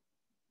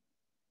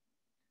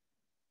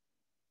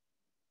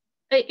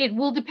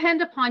will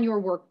depend upon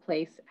your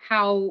workplace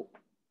how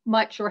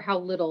much or how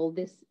little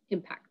this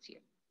impacts you.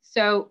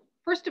 So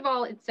first of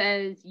all, it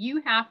says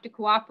you have to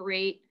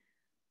cooperate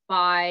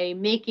by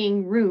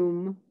making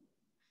room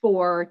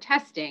for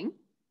testing.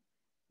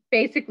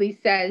 Basically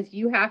says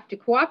you have to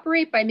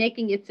cooperate by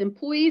making its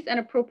employees an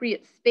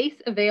appropriate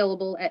space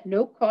available at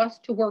no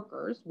cost to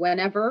workers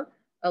whenever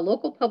a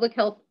local public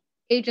health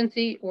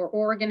agency or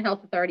Oregon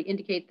Health Authority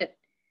indicate that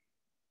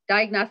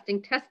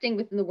diagnostic testing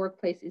within the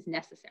workplace is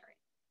necessary.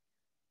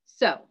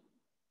 So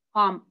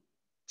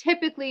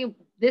typically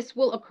this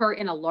will occur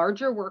in a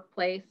larger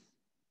workplace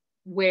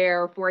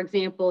where, for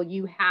example,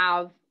 you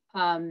have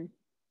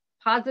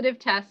positive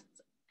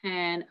tests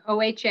and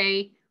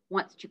OHA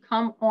wants to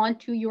come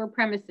onto your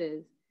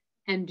premises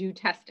and do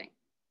testing.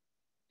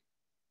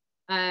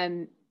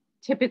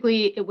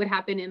 Typically it would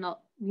happen in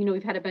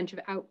we've had a bunch of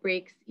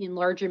outbreaks in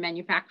larger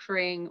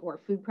manufacturing or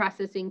food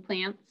processing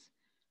plants.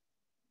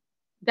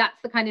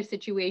 That's the kind of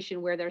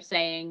situation where they're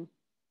saying,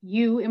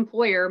 you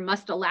employer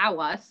must allow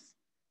us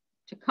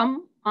to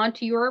come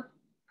onto your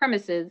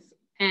premises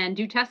and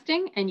do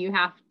testing, and you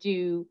have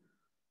to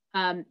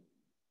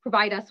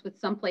provide us with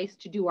some place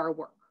to do our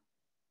work.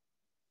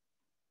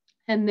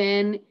 And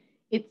then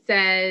it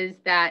says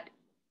that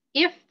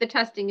if the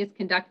testing is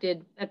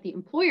conducted at the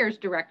employer's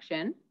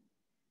direction,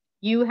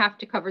 you have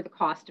to cover the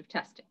cost of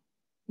testing,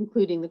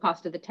 including the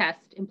cost of the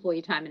test,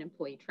 employee time, and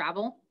employee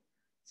travel.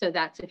 So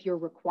that's if you're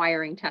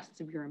requiring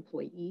tests of your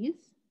employees.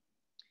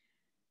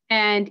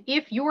 And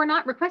if you're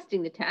not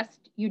requesting the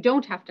test, you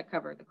don't have to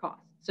cover the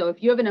cost. So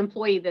if you have an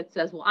employee that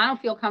says, well, I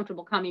don't feel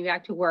comfortable coming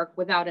back to work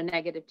without a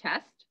negative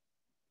test,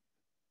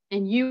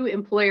 and you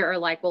employer are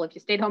like, well, if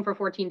you stayed home for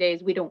 14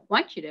 days, we don't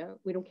want you to,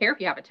 we don't care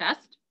if you have a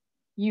test,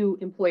 you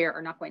employer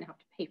are not going to have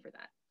to pay for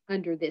that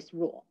under this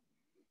rule.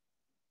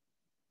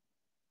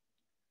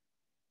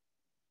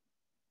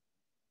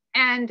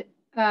 And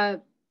as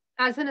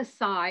an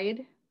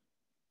aside,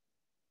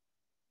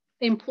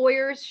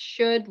 employers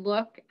should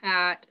look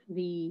at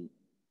the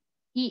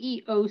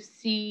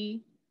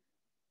EEOC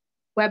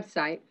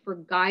website for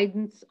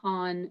guidance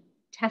on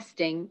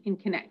testing in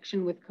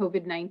connection with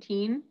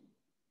COVID-19.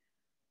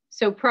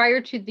 So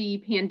prior to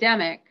the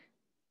pandemic,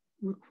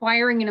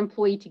 requiring an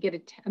employee to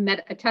get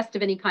a test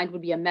of any kind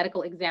would be a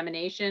medical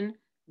examination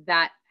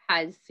that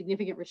has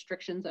significant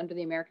restrictions under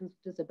the Americans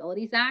with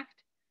Disabilities Act.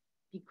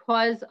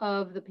 Because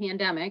of the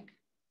pandemic,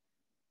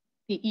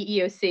 the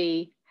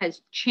EEOC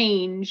has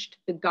changed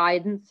the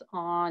guidance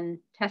on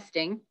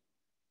testing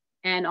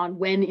and on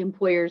when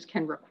employers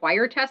can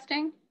require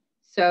testing.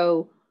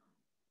 So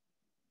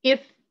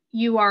if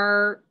you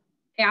are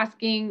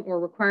asking or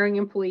requiring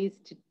employees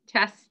to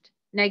test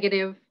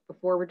negative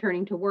before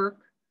returning to work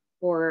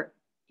or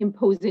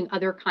imposing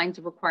other kinds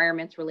of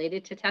requirements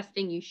related to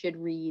testing, you should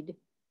read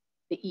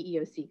the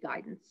EEOC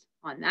guidance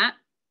on that.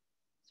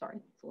 Sorry,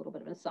 it's a little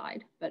bit of an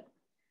aside, but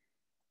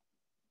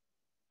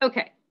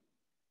okay.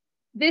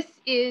 This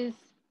is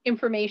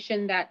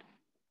information that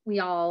we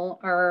all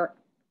are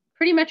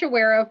pretty much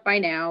aware of by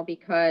now,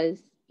 because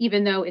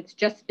even though it's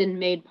just been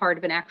made part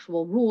of an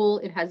actual rule,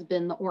 it has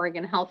been the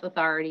Oregon Health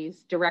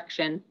Authority's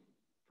direction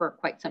for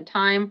quite some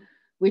time,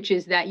 which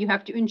is that you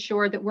have to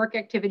ensure that work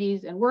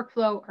activities and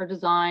workflow are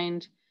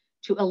designed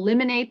to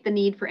eliminate the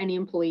need for any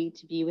employee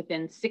to be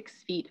within 6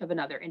 feet of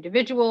another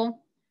individual,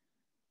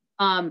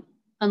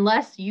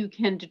 unless you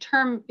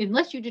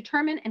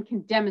determine and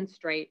can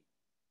demonstrate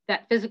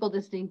that physical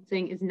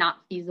distancing is not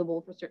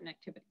feasible for certain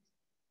activities.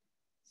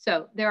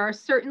 So there are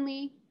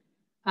certainly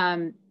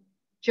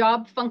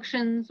job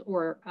functions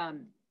or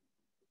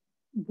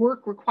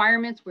work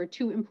requirements where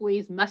 2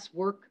 employees must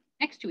work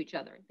next to each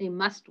other. They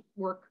must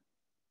work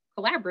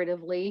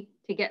collaboratively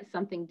to get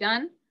something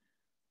done.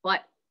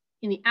 But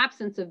in the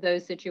absence of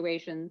those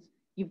situations,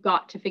 you've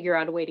got to figure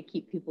out a way to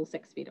keep people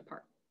 6 feet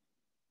apart.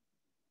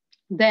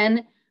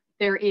 Then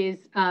there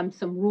is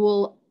some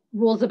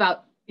rules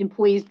about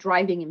employees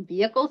driving in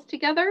vehicles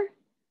together.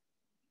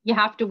 You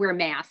have to wear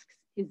masks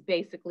is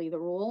basically the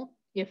rule.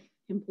 If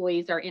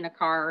employees are in a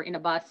car, in a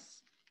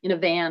bus, in a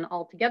van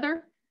all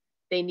together,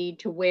 they need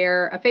to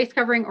wear a face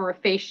covering or a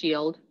face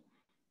shield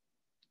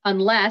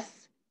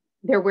unless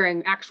they're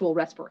wearing actual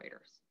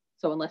respirators.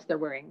 So unless they're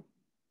wearing,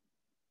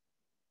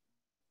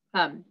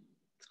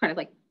 it's kind of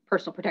like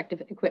personal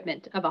protective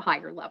equipment of a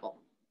higher level.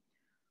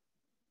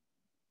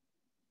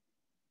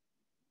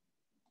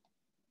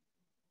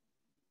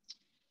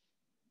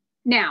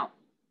 Now,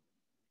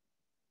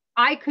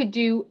 I could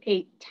do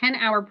a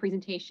 10-hour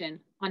presentation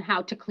on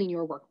how to clean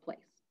your workplace,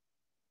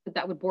 but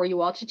that would bore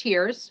you all to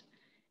tears.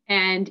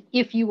 And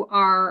if you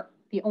are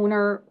the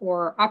owner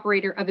or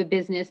operator of a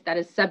business that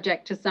is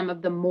subject to some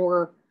of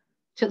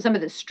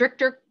the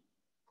stricter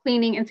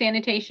cleaning and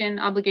sanitation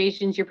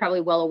obligations, you're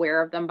probably well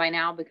aware of them by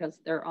now because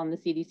they're on the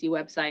CDC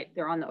website,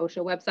 they're on the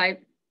OSHA website.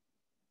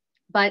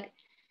 But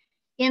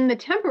in the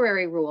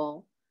temporary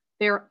rule,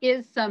 there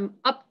is some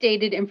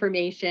updated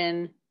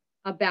information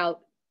about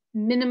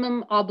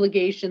minimum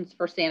obligations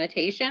for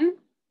sanitation.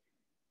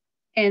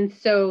 And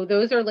so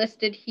those are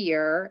listed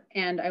here,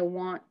 and I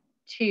want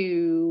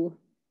to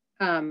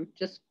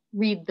just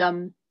read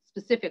them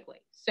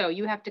specifically. So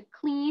you have to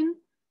clean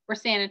or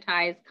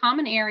sanitize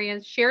common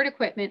areas, shared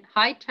equipment,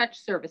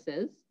 high-touch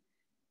surfaces,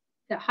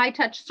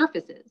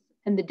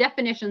 and the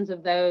definitions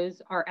of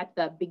those are at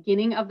the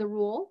beginning of the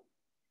rule,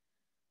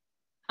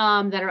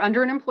 that are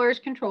under an employer's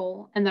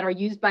control and that are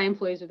used by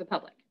employees or the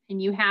public.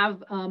 And you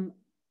have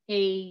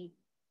a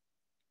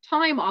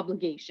time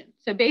obligation.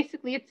 So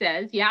basically it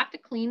says you have to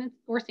clean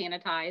or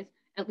sanitize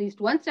at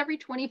least once every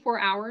 24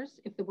 hours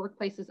if the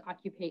workplace is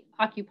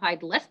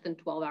occupied less than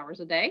 12 hours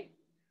a day,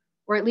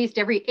 or at least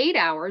every 8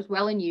 hours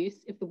while in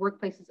use if the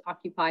workplace is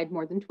occupied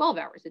more than 12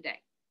 hours a day.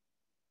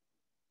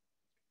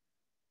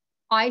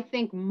 I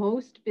think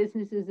most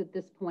businesses at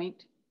this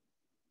point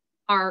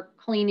are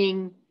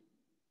cleaning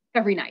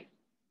every night.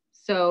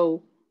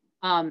 So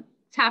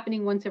it's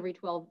happening once every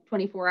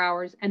 24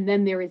 hours, and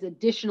then there is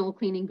additional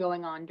cleaning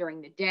going on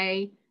during the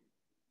day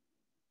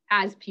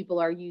as people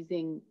are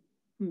using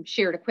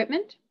shared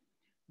equipment,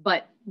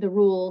 but the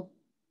rule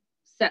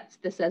sets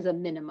this as a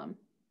minimum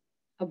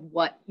of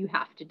what you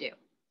have to do.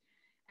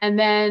 And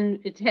then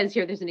it says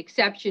here there's an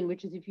exception,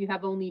 which is if you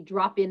have only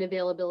drop-in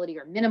availability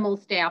or minimal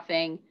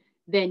staffing,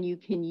 then you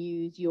can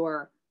use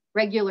your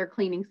regular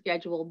cleaning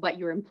schedule, but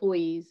your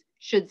employees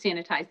should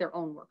sanitize their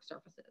own work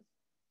surfaces.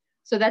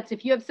 So that's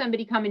if you have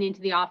somebody coming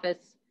into the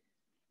office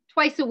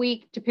twice a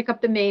week to pick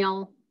up the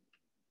mail,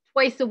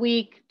 twice a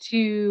week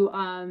to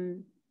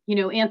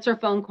answer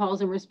phone calls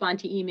and respond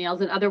to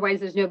emails, and otherwise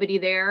there's nobody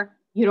there,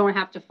 you don't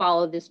have to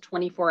follow this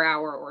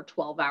 24-hour or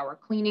 12-hour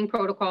cleaning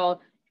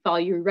protocol. Follow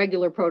your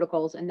regular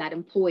protocols, and that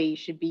employee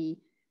should be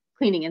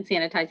cleaning and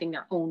sanitizing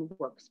their own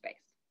workspace.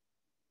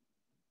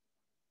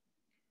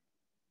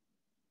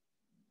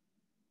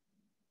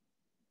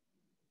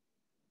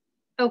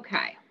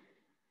 Okay.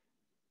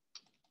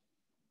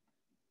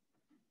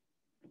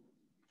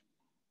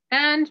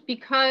 And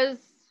because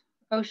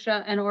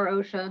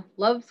OSHA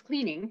loves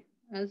cleaning,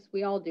 as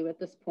we all do at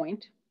this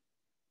point,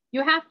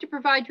 you have to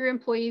provide your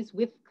employees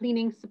with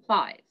cleaning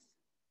supplies.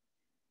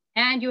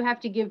 And you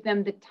have to give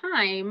them the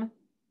time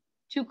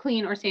to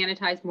clean or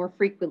sanitize more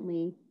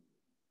frequently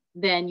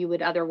than you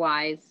would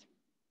otherwise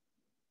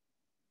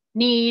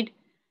need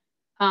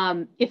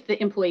if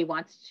the employee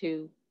wants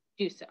to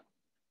do so.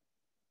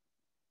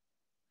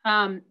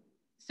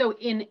 So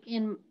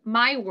in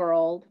my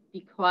world,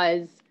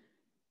 because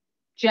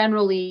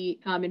generally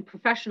in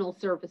professional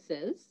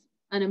services,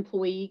 an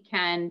employee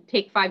can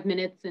take 5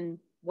 minutes and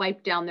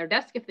wipe down their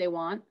desk if they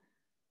want.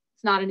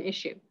 It's not an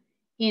issue.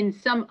 In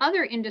some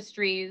other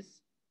industries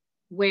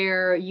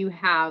where you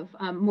have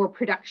more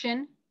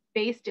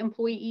production-based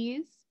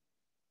employees,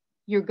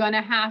 you're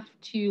gonna have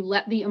to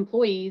let the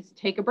employees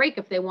take a break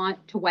if they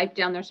want to wipe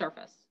down their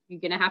surface.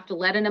 You're gonna have to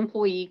let an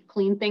employee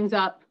clean things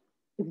up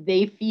if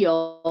they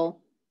feel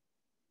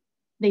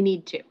they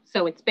need to.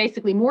 So it's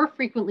basically more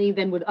frequently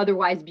than would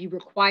otherwise be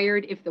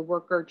required if the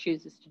worker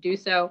chooses to do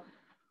so.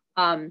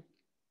 I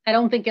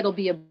don't think it'll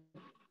be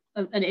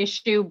an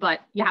issue,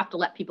 but you have to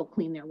let people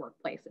clean their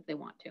workplace if they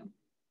want to.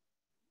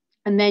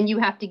 And then you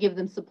have to give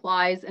them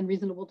supplies and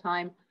reasonable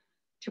time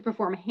to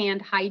perform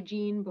hand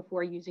hygiene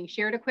before using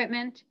shared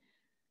equipment.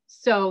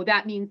 So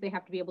that means they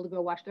have to be able to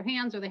go wash their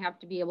hands, or they have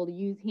to be able to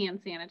use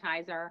hand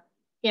sanitizer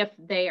if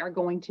they are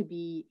going to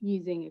be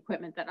using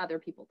equipment that other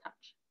people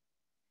touch.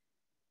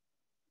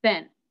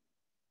 Then,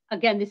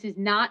 again, this is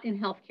not in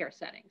healthcare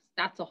settings.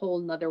 That's a whole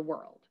nother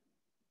world.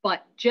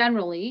 But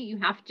generally, you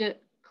have to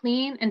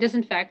clean and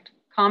disinfect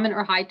common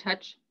or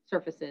high-touch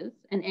surfaces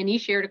and any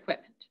shared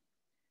equipment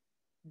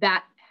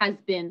that has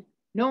been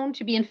known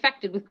to be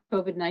infected with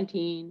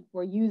COVID-19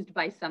 or used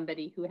by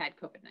somebody who had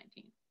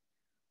COVID-19.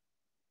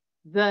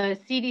 The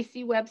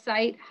CDC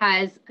website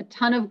has a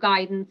ton of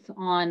guidance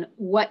on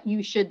what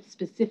you should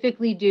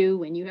specifically do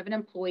when you have an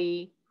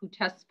employee who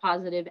tests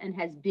positive and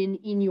has been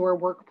in your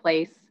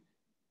workplace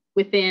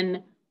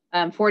within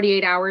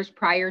 48 hours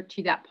prior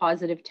to that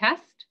positive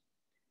test.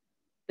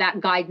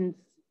 That guidance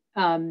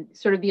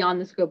sort of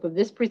beyond the scope of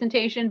this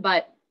presentation,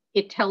 but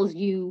it tells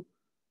you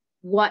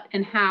what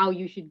and how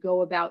you should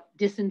go about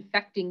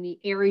disinfecting the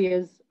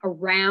areas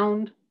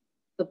around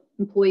the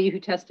employee who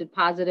tested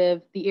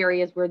positive, the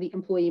areas where the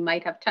employee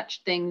might have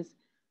touched things.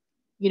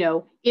 You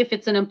know, if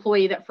it's an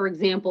employee that, for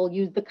example,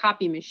 used the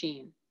copy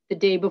machine the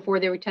day before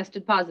they were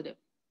tested positive,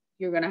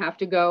 you're going to have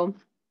to go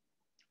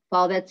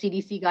follow that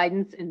CDC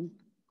guidance and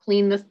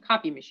clean this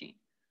copy machine.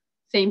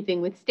 Same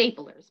thing with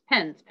staplers,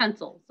 pens,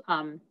 pencils,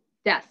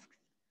 desks.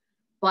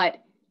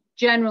 But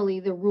generally,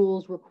 the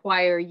rules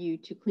require you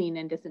to clean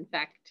and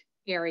disinfect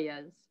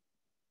areas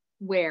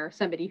where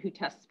somebody who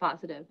tests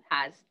positive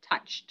has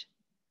touched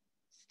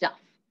stuff.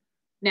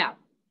 Now,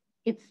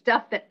 it's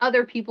stuff that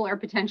other people are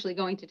potentially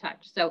going to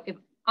touch. So if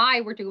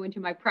I were to go into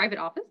my private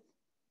office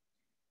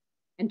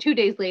and 2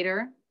 days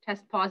later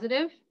test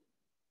positive,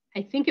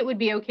 I think it would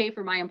be okay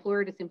for my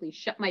employer to simply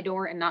shut my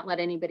door and not let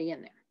anybody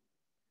in there.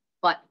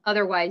 But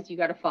otherwise, you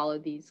got to follow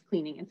these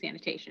cleaning and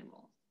sanitation rules.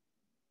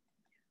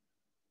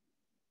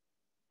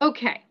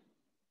 Okay,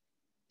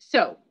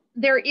 so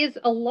there is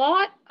a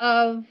lot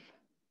of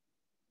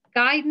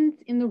guidance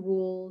in the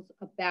rules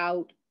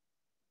about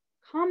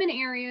common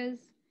areas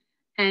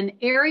and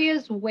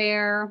areas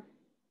where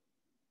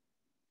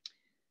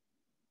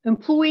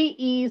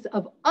employees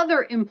of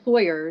other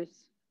employers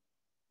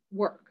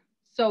work.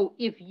 So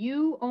if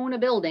you own a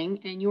building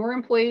and your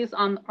employees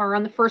are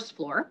on the first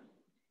floor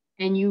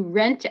and you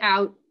rent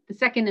out the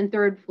second and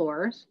third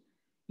floors,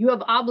 you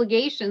have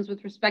obligations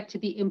with respect to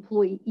the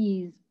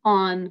employees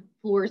on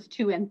floors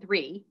 2 and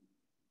 3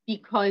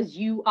 because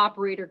you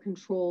operate or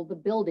control the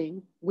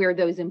building where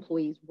those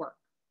employees work.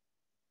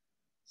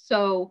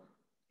 So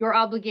your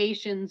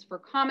obligations for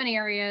common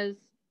areas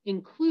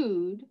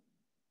include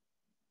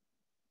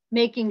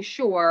making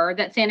sure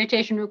that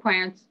sanitation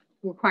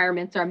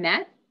requirements are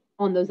met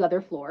on those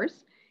other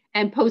floors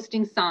and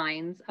posting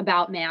signs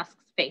about masks,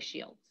 face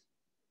shields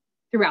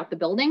throughout the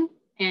building.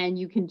 And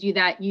you can do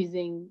that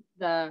using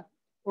the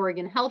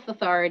Oregon Health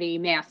Authority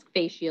mask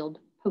face shield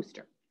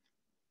poster,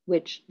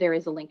 which there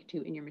is a link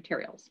to in your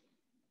materials.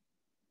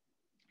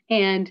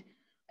 And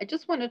I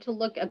just wanted to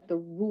look at the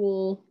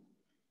rule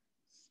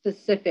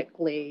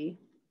specifically.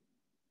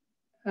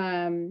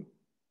 Hang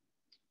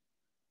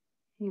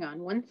on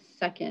one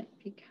second,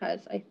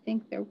 because I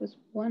think there was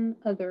one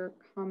other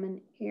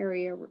common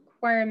area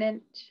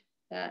requirement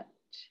that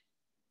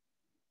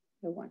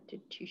I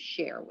wanted to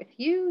share with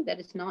you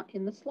that is not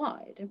in the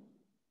slide.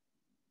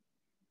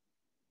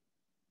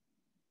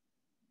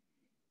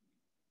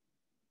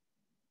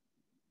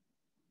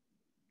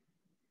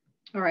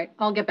 All right,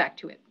 I'll get back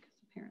to it because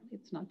apparently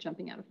it's not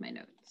jumping out of my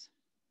notes.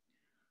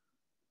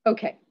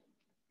 Okay,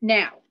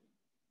 now,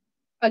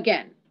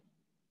 again,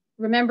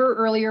 remember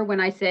earlier when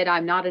I said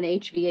I'm not an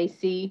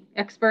HVAC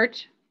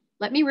expert?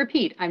 Let me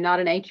repeat, I'm not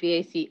an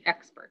HVAC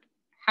expert.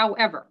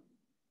 However,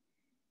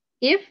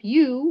 if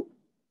you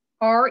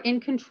are in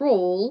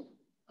control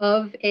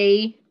of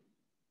a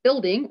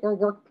building or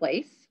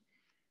workplace,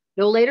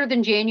 no later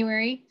than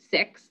January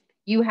 6th,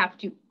 you have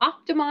to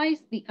optimize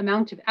the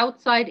amount of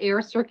outside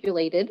air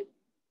circulated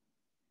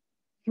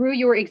through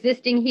your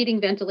existing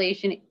heating,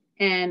 ventilation,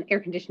 and air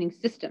conditioning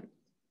system.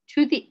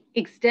 To the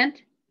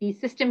extent the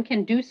system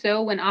can do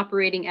so when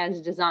operating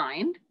as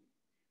designed,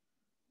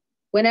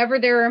 whenever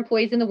there are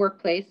employees in the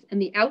workplace and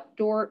the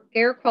outdoor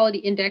air quality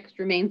index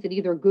remains at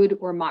either good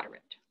or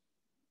moderate.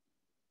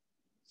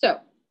 So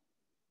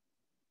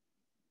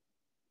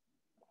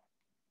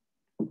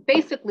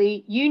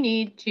basically, you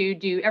need to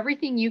do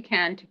everything you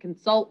can to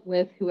consult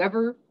with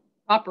whoever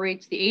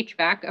operates the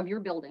HVAC of your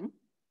building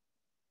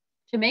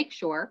to make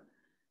sure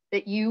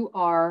that you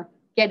are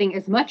getting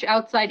as much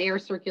outside air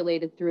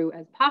circulated through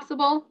as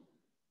possible,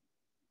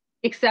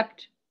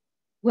 except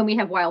when we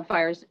have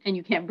wildfires and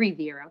you can't breathe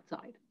the air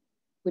outside,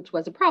 which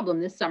was a problem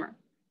this summer.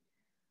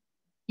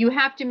 You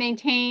have to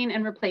maintain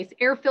and replace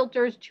air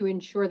filters to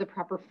ensure the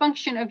proper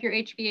function of your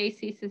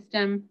HVAC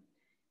system.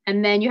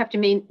 And then you have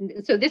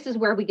to so this is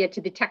where we get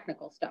to the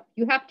technical stuff.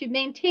 You have to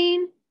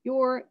maintain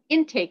your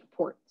intake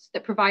ports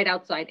that provide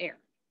outside air.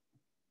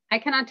 I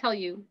cannot tell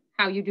you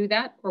how you do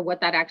that or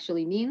what that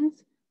actually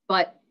means,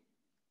 but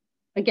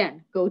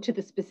again, go to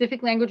the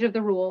specific language of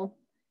the rule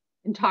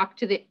and talk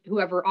to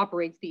whoever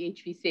operates the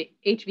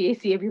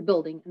HVAC of your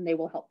building, and they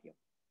will help you.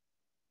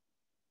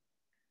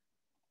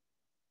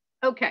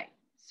 Okay,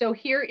 so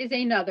here is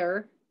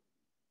another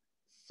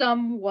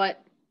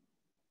somewhat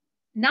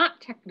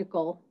not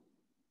technical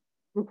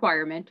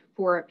requirement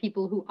for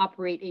people who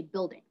operate a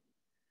building.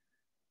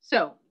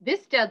 So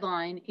this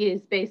deadline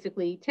is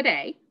basically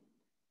today,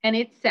 and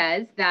it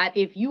says that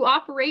if you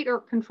operate or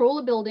control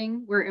a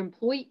building where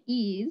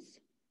employees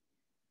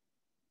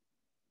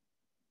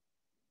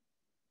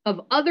of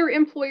other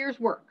employers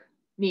work,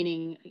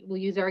 meaning we'll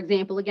use our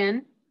example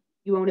again,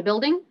 you own a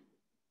building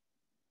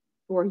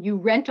or you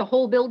rent a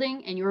whole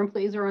building and your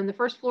employees are on the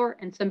first floor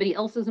and somebody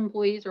else's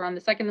employees are on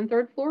the second and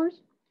third floors,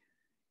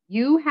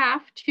 you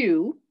have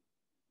to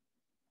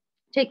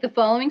take the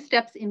following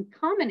steps in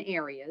common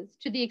areas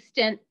to the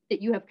extent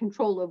that you have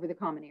control over the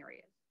common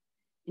areas.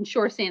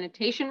 Ensure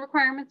sanitation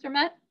requirements are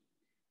met,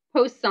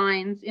 post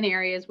signs in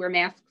areas where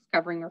masks,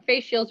 covering or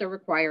face shields are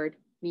required,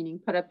 meaning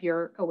put up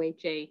your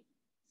OHA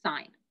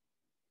sign.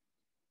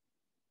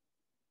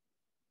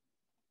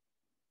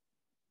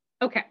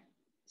 Okay,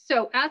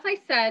 so as I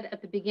said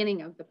at the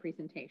beginning of the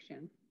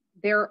presentation,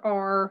 there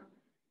are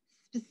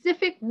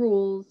specific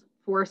rules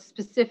for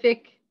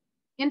specific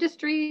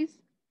industries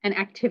and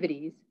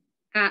activities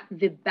at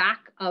the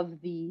back of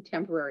the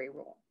temporary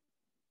rule.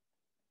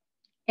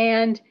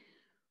 And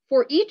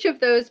for each of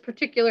those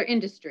particular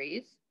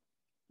industries,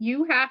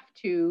 you have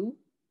to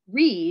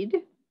read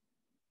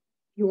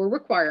your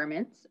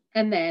requirements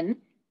and then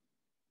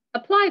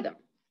apply them.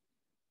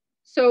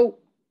 So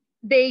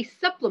they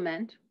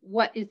supplement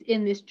what is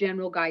in this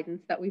general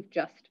guidance that we've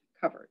just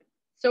covered.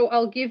 So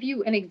I'll give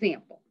you an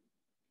example.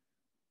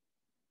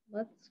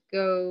 Let's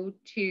go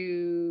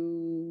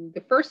to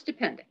the first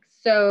appendix.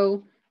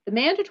 So the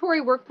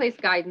mandatory workplace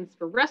guidance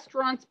for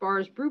restaurants,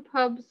 bars, brew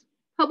pubs,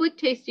 public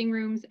tasting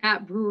rooms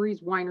at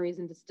breweries, wineries,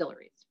 and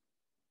distilleries.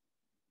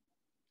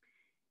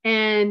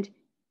 And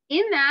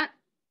in that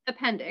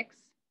appendix,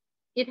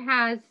 it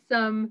has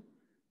some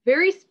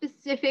very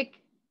specific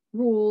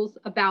rules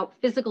about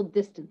physical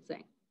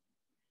distancing.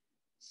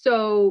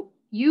 So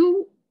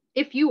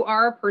if you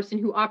are a person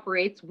who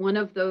operates one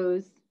of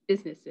those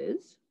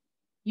businesses,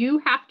 you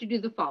have to do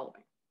the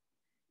following.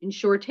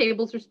 Ensure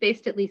tables are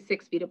spaced at least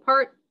 6 feet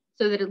apart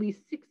so that at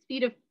least 6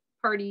 feet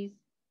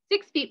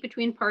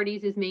between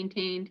parties is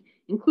maintained,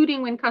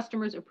 including when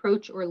customers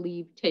approach or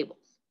leave tables.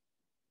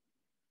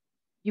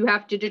 You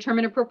have to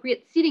determine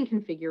appropriate seating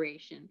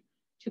configuration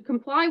to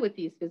comply with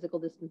these physical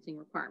distancing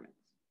requirements.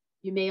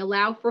 You may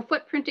allow for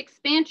footprint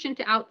expansion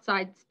to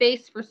outside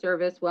space for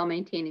service while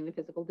maintaining the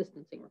physical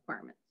distancing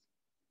requirements.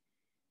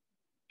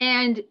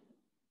 And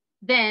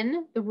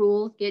then the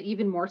rules get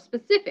even more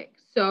specific.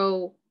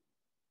 So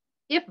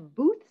if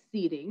booth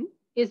seating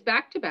is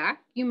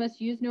back-to-back, you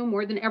must use no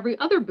more than every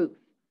other booth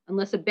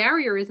unless a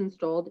barrier is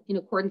installed in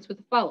accordance with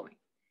the following.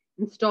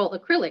 Install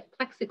acrylic,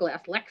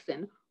 plexiglass,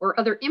 Lexan, or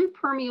other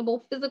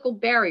impermeable physical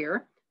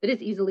barrier that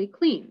is easily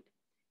cleaned.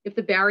 If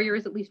the barrier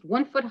is at least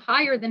 1 foot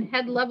higher than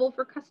head level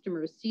for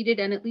customers seated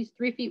and at least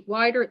 3 feet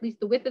wide or at least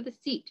the width of the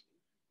seat.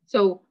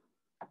 So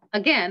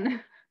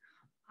again,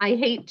 I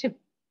hate to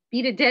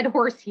beat a dead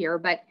horse here,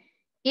 but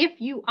if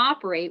you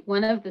operate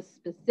one of the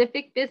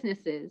specific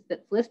businesses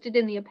that's listed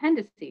in the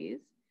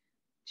appendices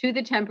to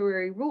the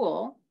temporary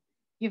rule,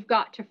 you've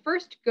got to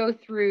first go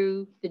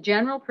through the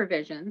general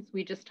provisions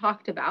we just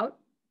talked about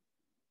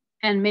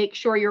and make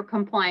sure you're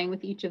complying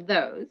with each of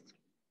those.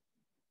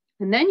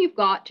 And then you've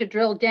got to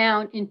drill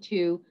down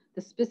into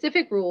the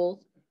specific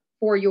rules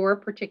for your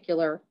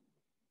particular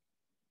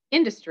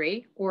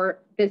industry or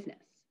business.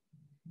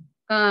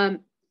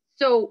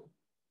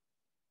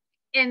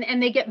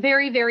 And they get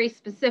very, very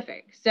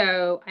specific.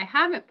 So I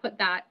haven't put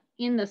that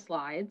in the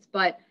slides,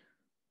 but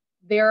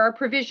there are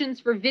provisions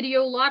for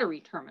video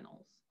lottery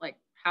terminals. Like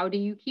how do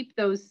you keep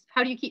those?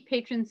 How do you keep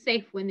patrons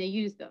safe when they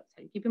use those? How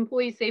do you keep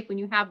employees safe when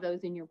you have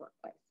those in your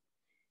workplace?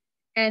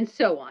 And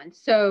so on.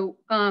 So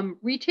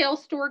retail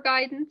store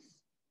guidance,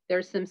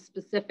 there's some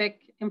specific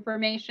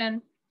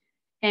information.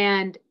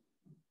 And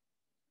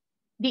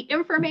the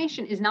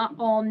information is not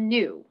all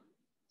new.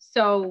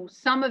 So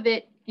some of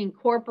it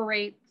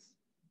incorporates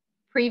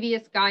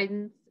previous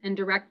guidance and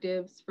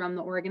directives from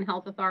the Oregon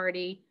Health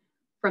Authority,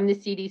 from the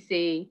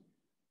CDC,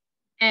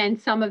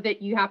 and some of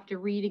it you have to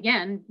read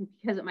again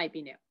because it might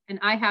be new. And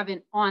I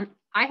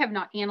have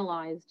not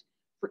analyzed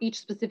for each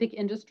specific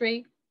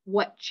industry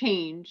what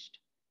changed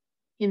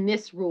in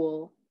this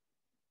rule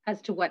as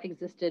to what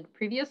existed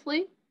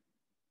previously.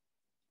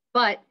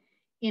 But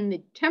in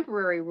the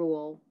temporary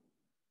rule,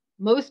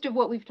 most of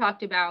what we've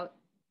talked about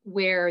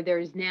where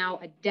there's now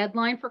a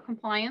deadline for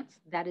compliance,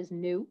 that is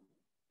new.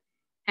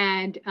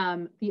 And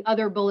the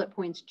other bullet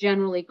points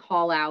generally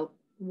call out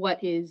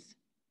what is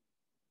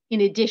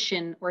in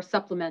addition or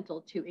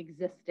supplemental to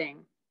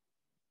existing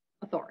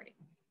authority.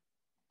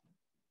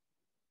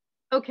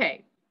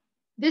 Okay,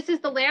 this is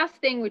the last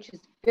thing, which is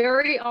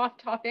very off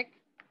topic,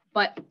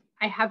 but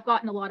I have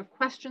gotten a lot of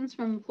questions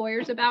from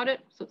employers about it.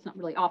 So it's not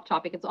really off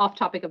topic, it's off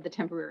topic of the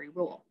temporary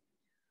rule.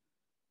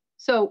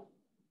 So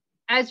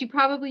as you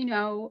probably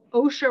know,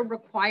 OSHA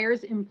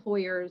requires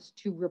employers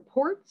to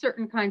report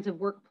certain kinds of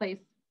workplace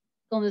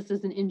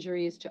illnesses and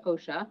injuries to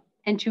OSHA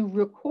and to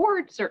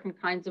record certain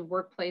kinds of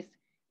workplace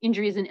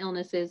injuries and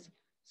illnesses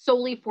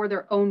solely for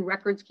their own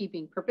records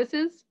keeping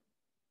purposes.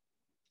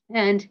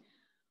 And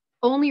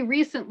only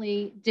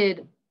recently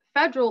did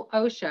federal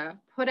OSHA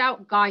put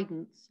out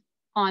guidance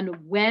on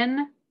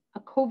when a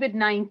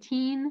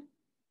COVID-19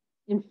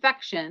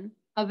 infection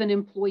of an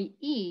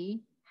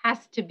employee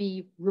has to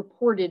be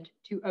reported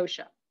to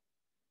OSHA.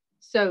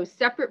 So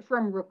separate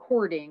from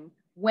recording,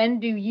 when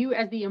do you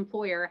as the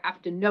employer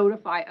have to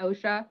notify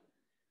OSHA?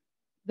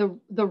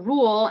 The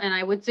rule, and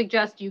I would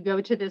suggest you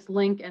go to this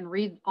link and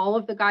read all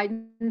of the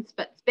guidance,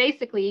 but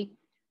basically,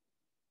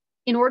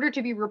 in order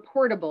to be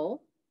reportable,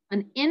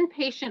 an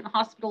inpatient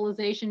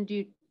hospitalization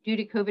due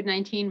to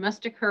COVID-19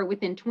 must occur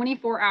within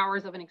 24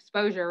 hours of an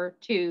exposure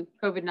to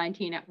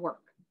COVID-19 at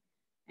work.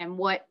 And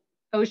what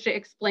OSHA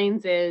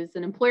explains is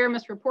an employer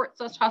must report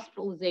such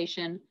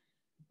hospitalization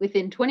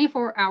within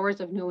 24 hours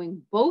of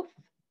knowing both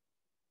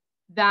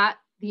that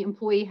the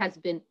employee has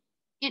been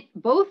in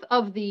both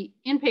of the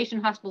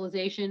inpatient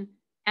hospitalization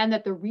and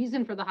that the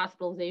reason for the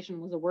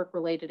hospitalization was a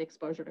work-related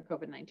exposure to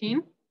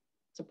COVID-19.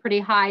 It's a pretty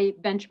high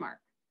benchmark.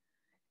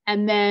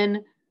 And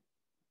then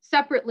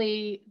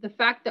separately, the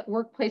fact that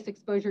workplace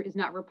exposure is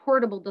not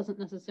reportable doesn't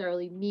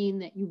necessarily mean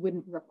that you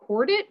wouldn't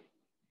record it.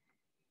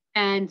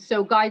 And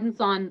so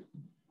guidance on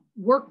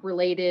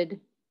work-related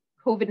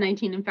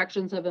COVID-19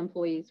 infections of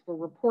employees for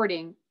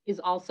reporting is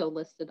also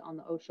listed on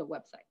the OSHA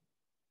website.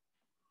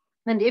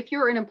 And if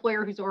you're an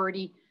employer who's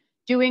already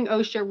doing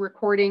OSHA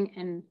recording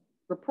and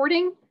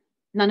reporting,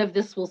 none of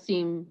this will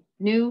seem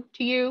new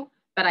to you,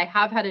 but I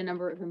have had a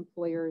number of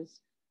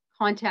employers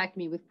contact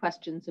me with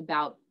questions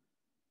about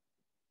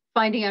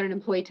finding out an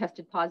employee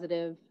tested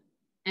positive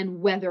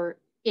and whether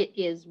it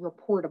is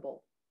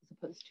reportable as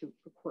opposed to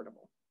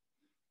recordable.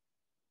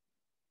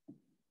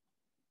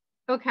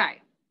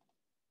 Okay,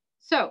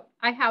 so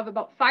I have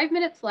about 5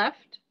 minutes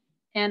left,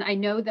 and I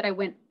know that I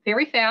went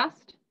very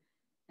fast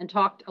and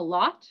talked a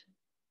lot,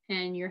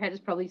 and your head is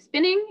probably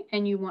spinning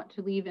and you want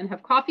to leave and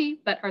have coffee,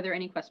 but are there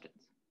any questions?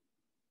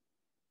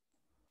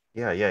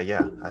 Yeah.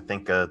 I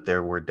think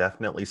there were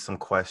definitely some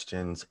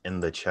questions in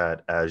the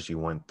chat as you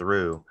went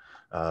through,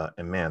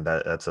 and man,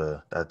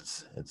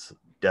 it's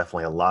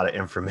definitely a lot of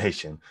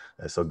information.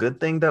 So good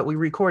thing that we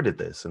recorded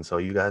this, and so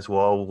you guys will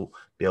all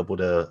be able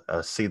to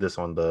see this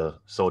on the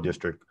Soul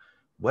District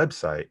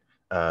website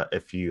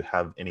if you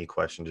have any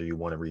questions or you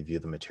want to review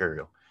the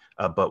material.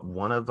 But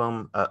one of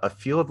them, a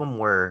few of them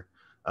were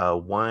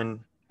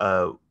one.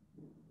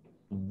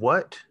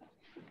 What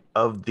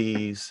of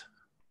these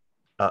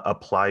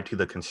apply to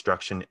the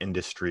construction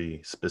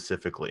industry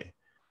specifically,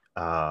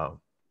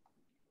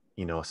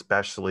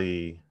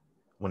 especially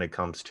when it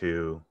comes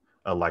to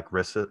like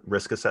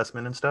risk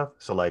assessment and stuff.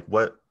 So like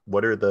what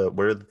are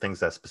the things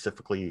that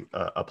specifically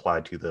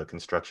apply to the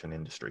construction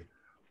industry?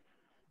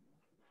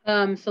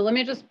 So let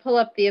me just pull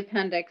up the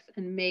appendix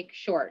and make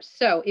sure.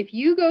 So if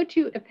you go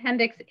to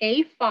Appendix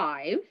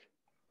A5,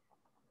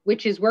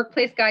 which is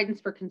Workplace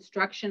Guidance for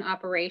Construction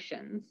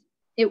Operations,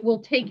 it will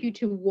take you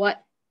to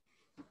what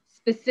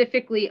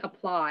specifically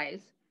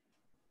applies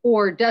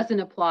or doesn't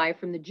apply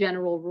from the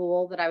general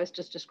rule that I was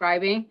just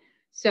describing.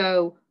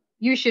 So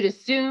you should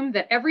assume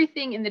that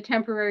everything in the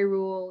temporary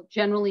rule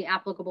generally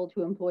applicable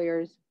to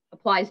employers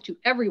applies to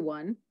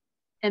everyone,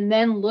 and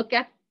then look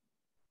at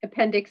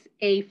Appendix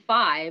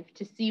A5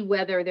 to see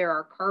whether there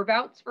are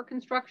carve-outs for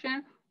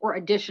construction or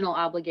additional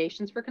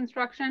obligations for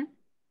construction.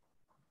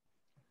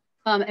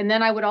 And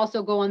then I would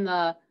also go on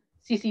the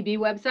CCB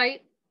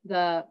website.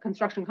 The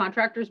Construction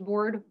Contractors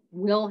Board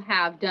will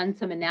have done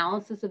some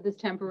analysis of this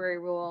temporary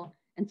rule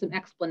and some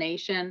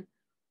explanation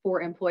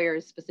for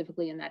employers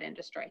specifically in that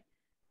industry.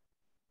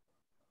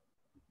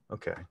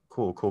 Okay,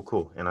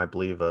 cool. And I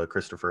believe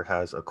Christopher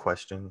has a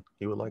question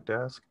he would like to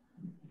ask.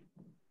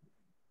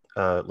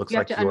 Looks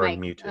like you are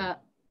muted.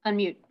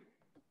 Unmute.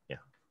 Yeah.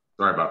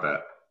 Sorry about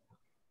that.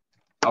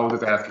 I was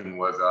just asking,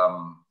 was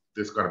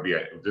this going to be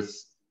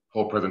this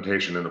whole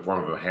presentation in the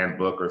form of a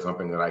handbook or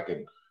something that I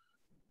could,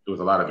 there was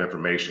a lot of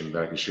information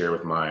that I could share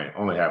with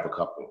only have a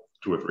couple,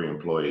 2 or 3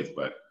 employees,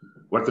 but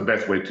what's the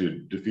best way to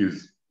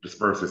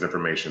disperse this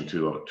information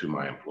to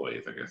my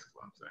employees, I guess is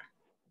what I'm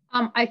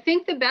saying. I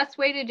think the best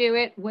way to do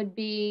it would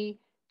be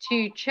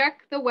to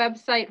check the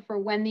website for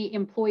when the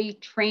employee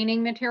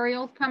training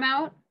materials come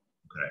out.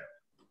 Okay.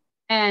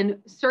 And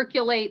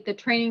circulate the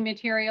training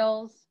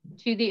materials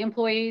to the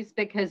employees,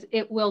 because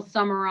it will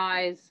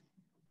summarize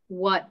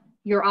what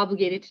you're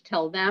obligated to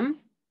tell them.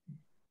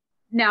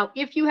 Now,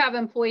 if you have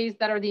employees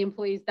that are the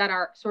employees that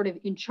are sort of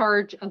in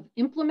charge of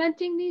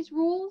implementing these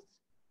rules,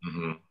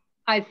 mm-hmm.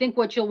 I think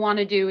what you'll want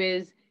to do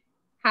is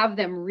have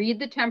them read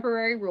the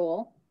temporary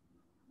rule.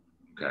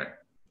 Okay.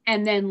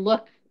 And then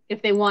look,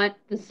 if they want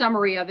the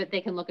summary of it,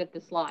 they can look at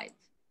the slides.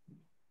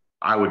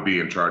 I would be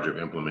in charge of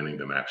implementing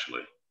them,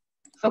 actually.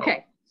 So,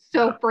 okay.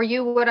 So for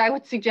you, what I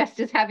would suggest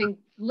is having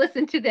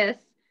listened to this,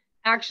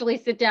 actually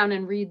sit down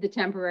and read the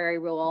temporary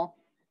rule.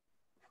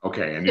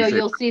 Okay. And so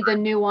you'll see the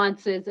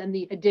nuances and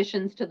the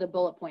additions to the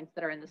bullet points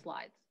that are in the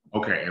slides.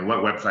 Okay. And what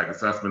website? The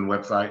Sussman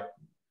website?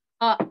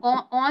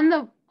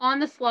 On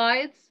the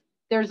slides,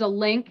 there's a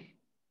link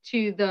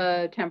to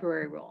the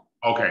temporary rule.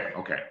 Okay.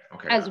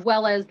 As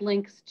well as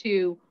links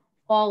to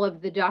all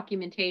of the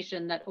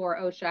documentation that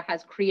OSHA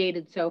has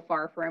created so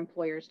far for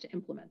employers to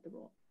implement the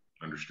rule.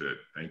 Understood.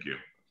 Thank you.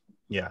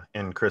 Yeah,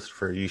 and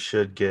Christopher, you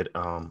should get,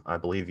 I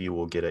believe you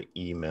will get an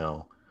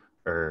email,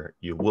 or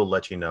you will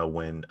let you know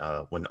when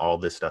all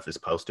this stuff is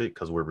posted,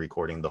 because we're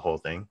recording the whole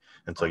thing,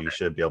 and so you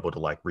should be able to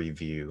like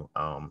review,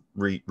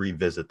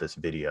 revisit this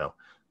video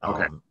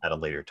at a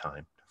later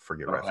time for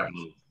your reference. I had a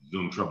little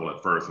Zoom trouble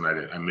at first, and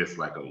I missed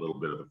like a little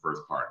bit of the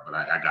first part, but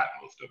I got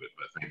most of it.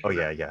 But thank you. Oh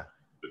yeah.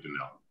 Good to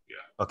know.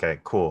 Yeah. Okay,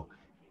 cool.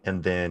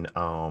 And then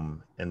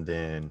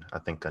I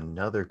think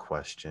another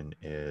question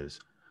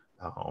is,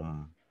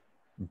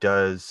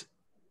 does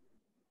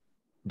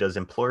does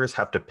employers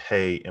have to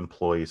pay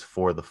employees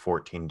for the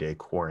 14-day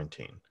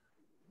quarantine?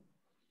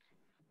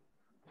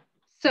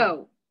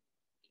 So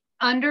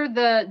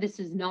this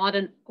is not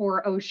an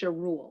or OSHA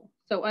rule.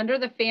 So under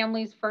the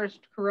Families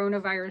First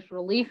Coronavirus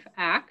Relief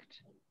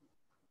Act,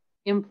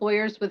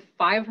 employers with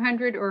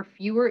 500 or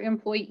fewer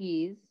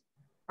employees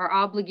are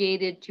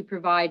obligated to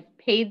provide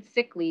paid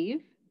sick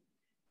leave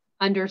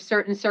under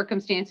certain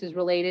circumstances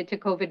related to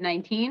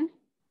COVID-19,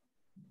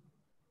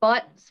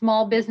 but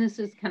small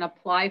businesses can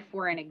apply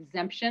for an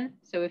exemption.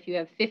 So if you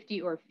have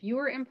 50 or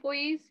fewer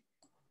employees,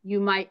 you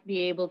might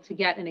be able to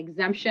get an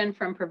exemption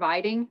from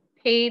providing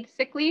paid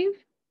sick leave.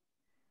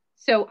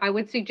 So I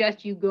would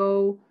suggest you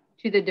go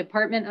to the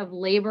Department of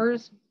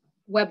Labor's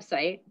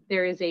website.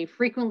 There is a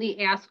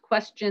frequently asked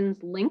questions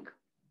link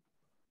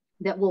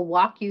that will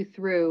walk you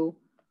through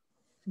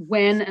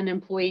when an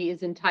employee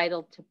is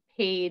entitled to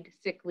paid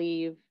sick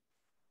leave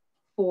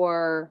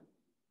for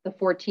the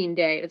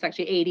 14-day, it's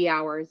actually 80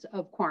 hours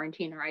of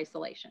quarantine or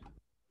isolation.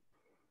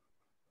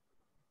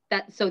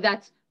 So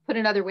that's, put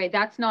another way,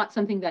 that's not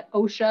something that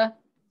OSHA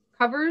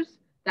covers.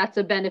 That's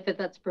a benefit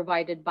that's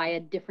provided by a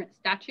different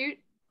statute.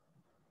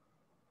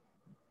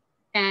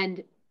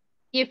 And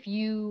if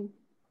you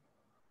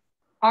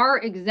are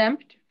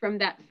exempt from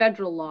that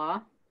federal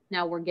law,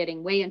 now we're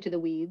getting way into the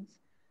weeds,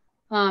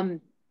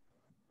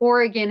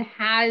 Oregon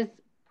has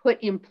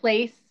put in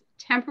place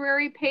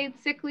temporary paid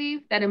sick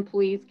leave that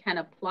employees can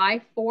apply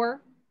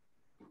for.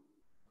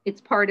 It's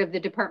part of the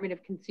Department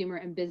of Consumer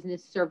and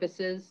Business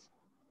Services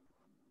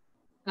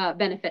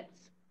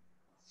benefits.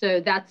 So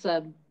that's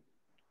a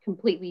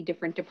completely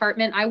different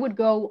department. I would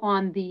go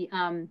on the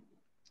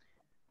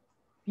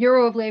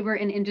Bureau of Labor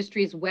and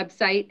Industry's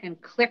website and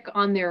click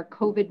on their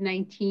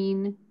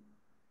COVID-19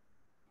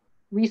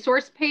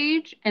 resource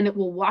page, and it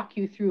will walk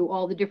you through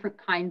all the different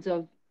kinds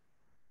of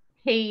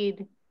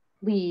paid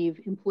leave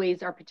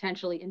employees are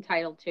potentially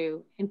entitled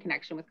to in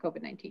connection with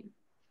COVID-19.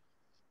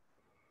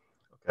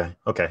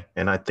 Okay.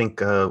 And I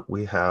think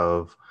we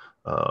have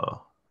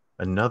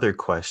another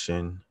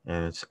question,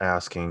 and it's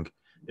asking,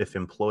 if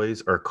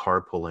employees are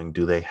carpooling,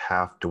 do they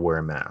have to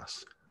wear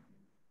masks?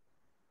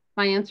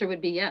 My answer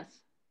would be yes.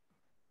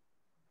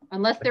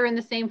 Unless they're in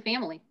the same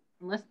family,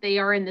 unless they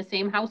are in the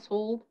same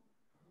household,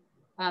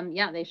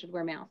 yeah, they should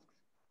wear masks.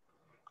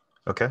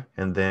 Okay.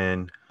 And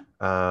then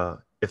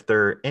if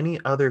there are any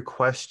other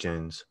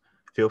questions,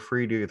 feel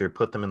free to either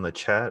put them in the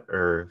chat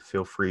or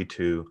feel free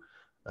to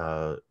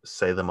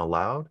say them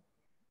aloud.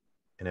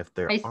 And if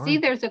there I see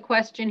there's a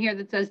question here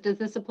that says, does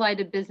this apply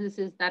to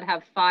businesses that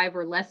have 5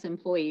 or less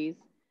employees?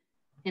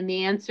 And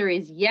the answer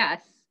is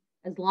yes.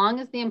 As long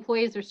as the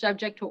employees are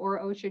subject to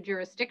OSHA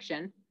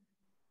jurisdiction,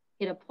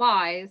 it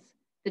applies.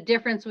 The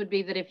difference would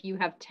be that if you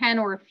have 10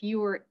 or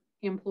fewer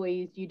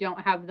employees, you don't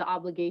have the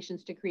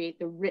obligations to create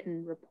the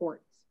written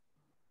reports.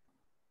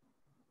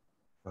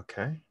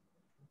 Okay.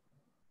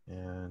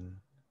 And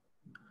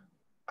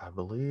I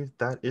believe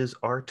that is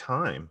our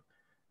time.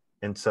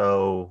 And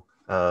so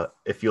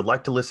if you'd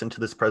like to listen to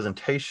this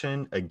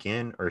presentation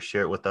again or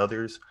share it with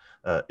others,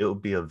 it will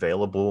be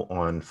available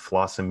on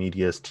Flossin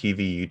Media's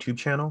TV YouTube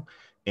channel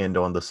and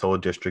on the Seoul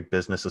District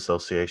Business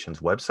Association's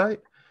website.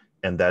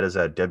 And that is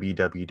at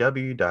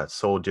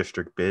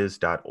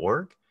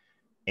www.seouldistrictbiz.org.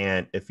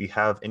 And if you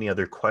have any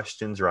other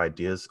questions or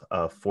ideas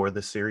for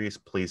the series,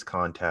 please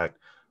contact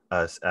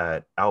us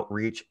at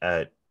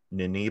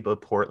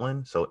outreach@NNEBA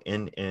Portland, so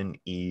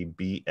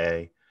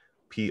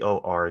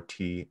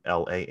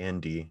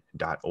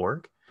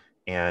NNEBA.PORTLAND.org.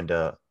 And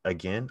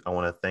again, I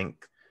want to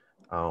thank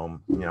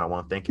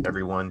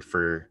everyone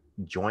for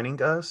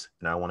joining us,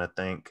 and I want to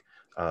thank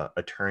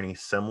Attorney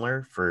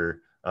Semler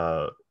for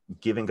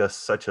giving us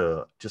such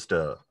a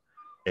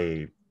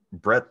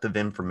breadth of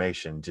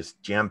information,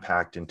 just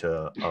jam-packed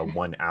into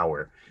 1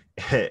 hour.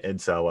 and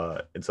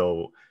so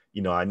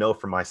I know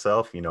for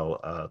myself,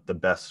 the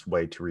best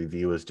way to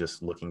review is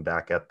just looking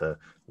back at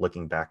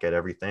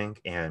everything.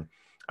 And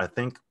I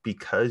think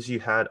because you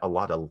had a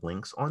lot of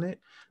links on it,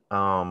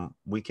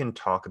 we can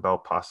talk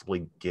about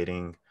possibly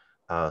getting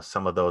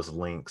some of those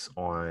links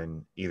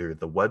on either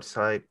the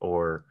website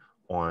or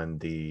on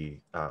the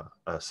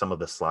some of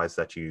the slides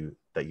that you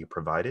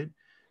provided.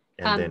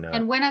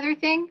 And one other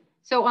thing.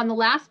 So on the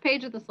last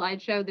page of the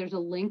slideshow, there's a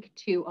link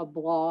to a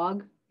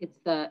blog. It's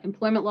the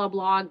employment law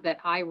blog that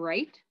I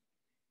write.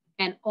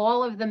 And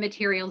all of the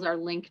materials are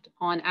linked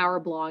on our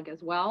blog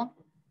as well.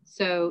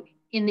 So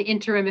in the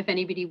interim, if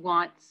anybody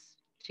wants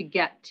to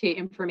get to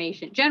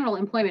information, general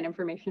employment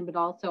information, but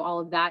also all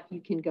of that,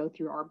 you can go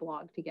through our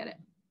blog to get it.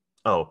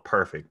 Oh,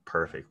 perfect.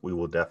 We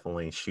will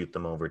definitely shoot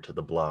them over to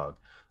the blog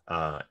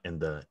in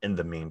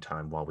the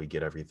meantime while we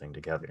get everything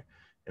together.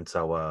 And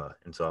so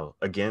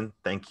again,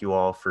 thank you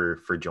all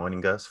for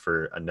joining us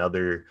for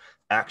another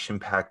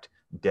action-packed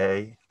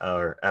day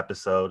or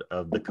episode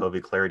of the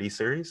COVID Clarity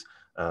series.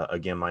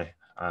 Again, my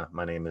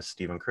name is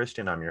Stephen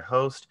Christian. I'm your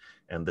host,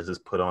 and this is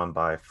put on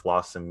by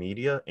Flossin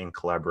Media in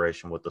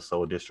collaboration with the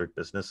Seoul District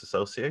Business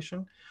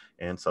Association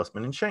and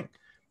Sussman Shank.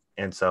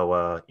 And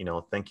so,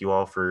 thank you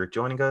all for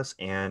joining us,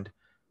 and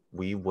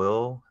we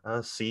will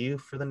see you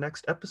for the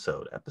next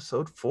episode,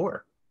 episode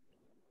 4.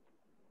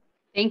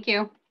 Thank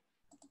you.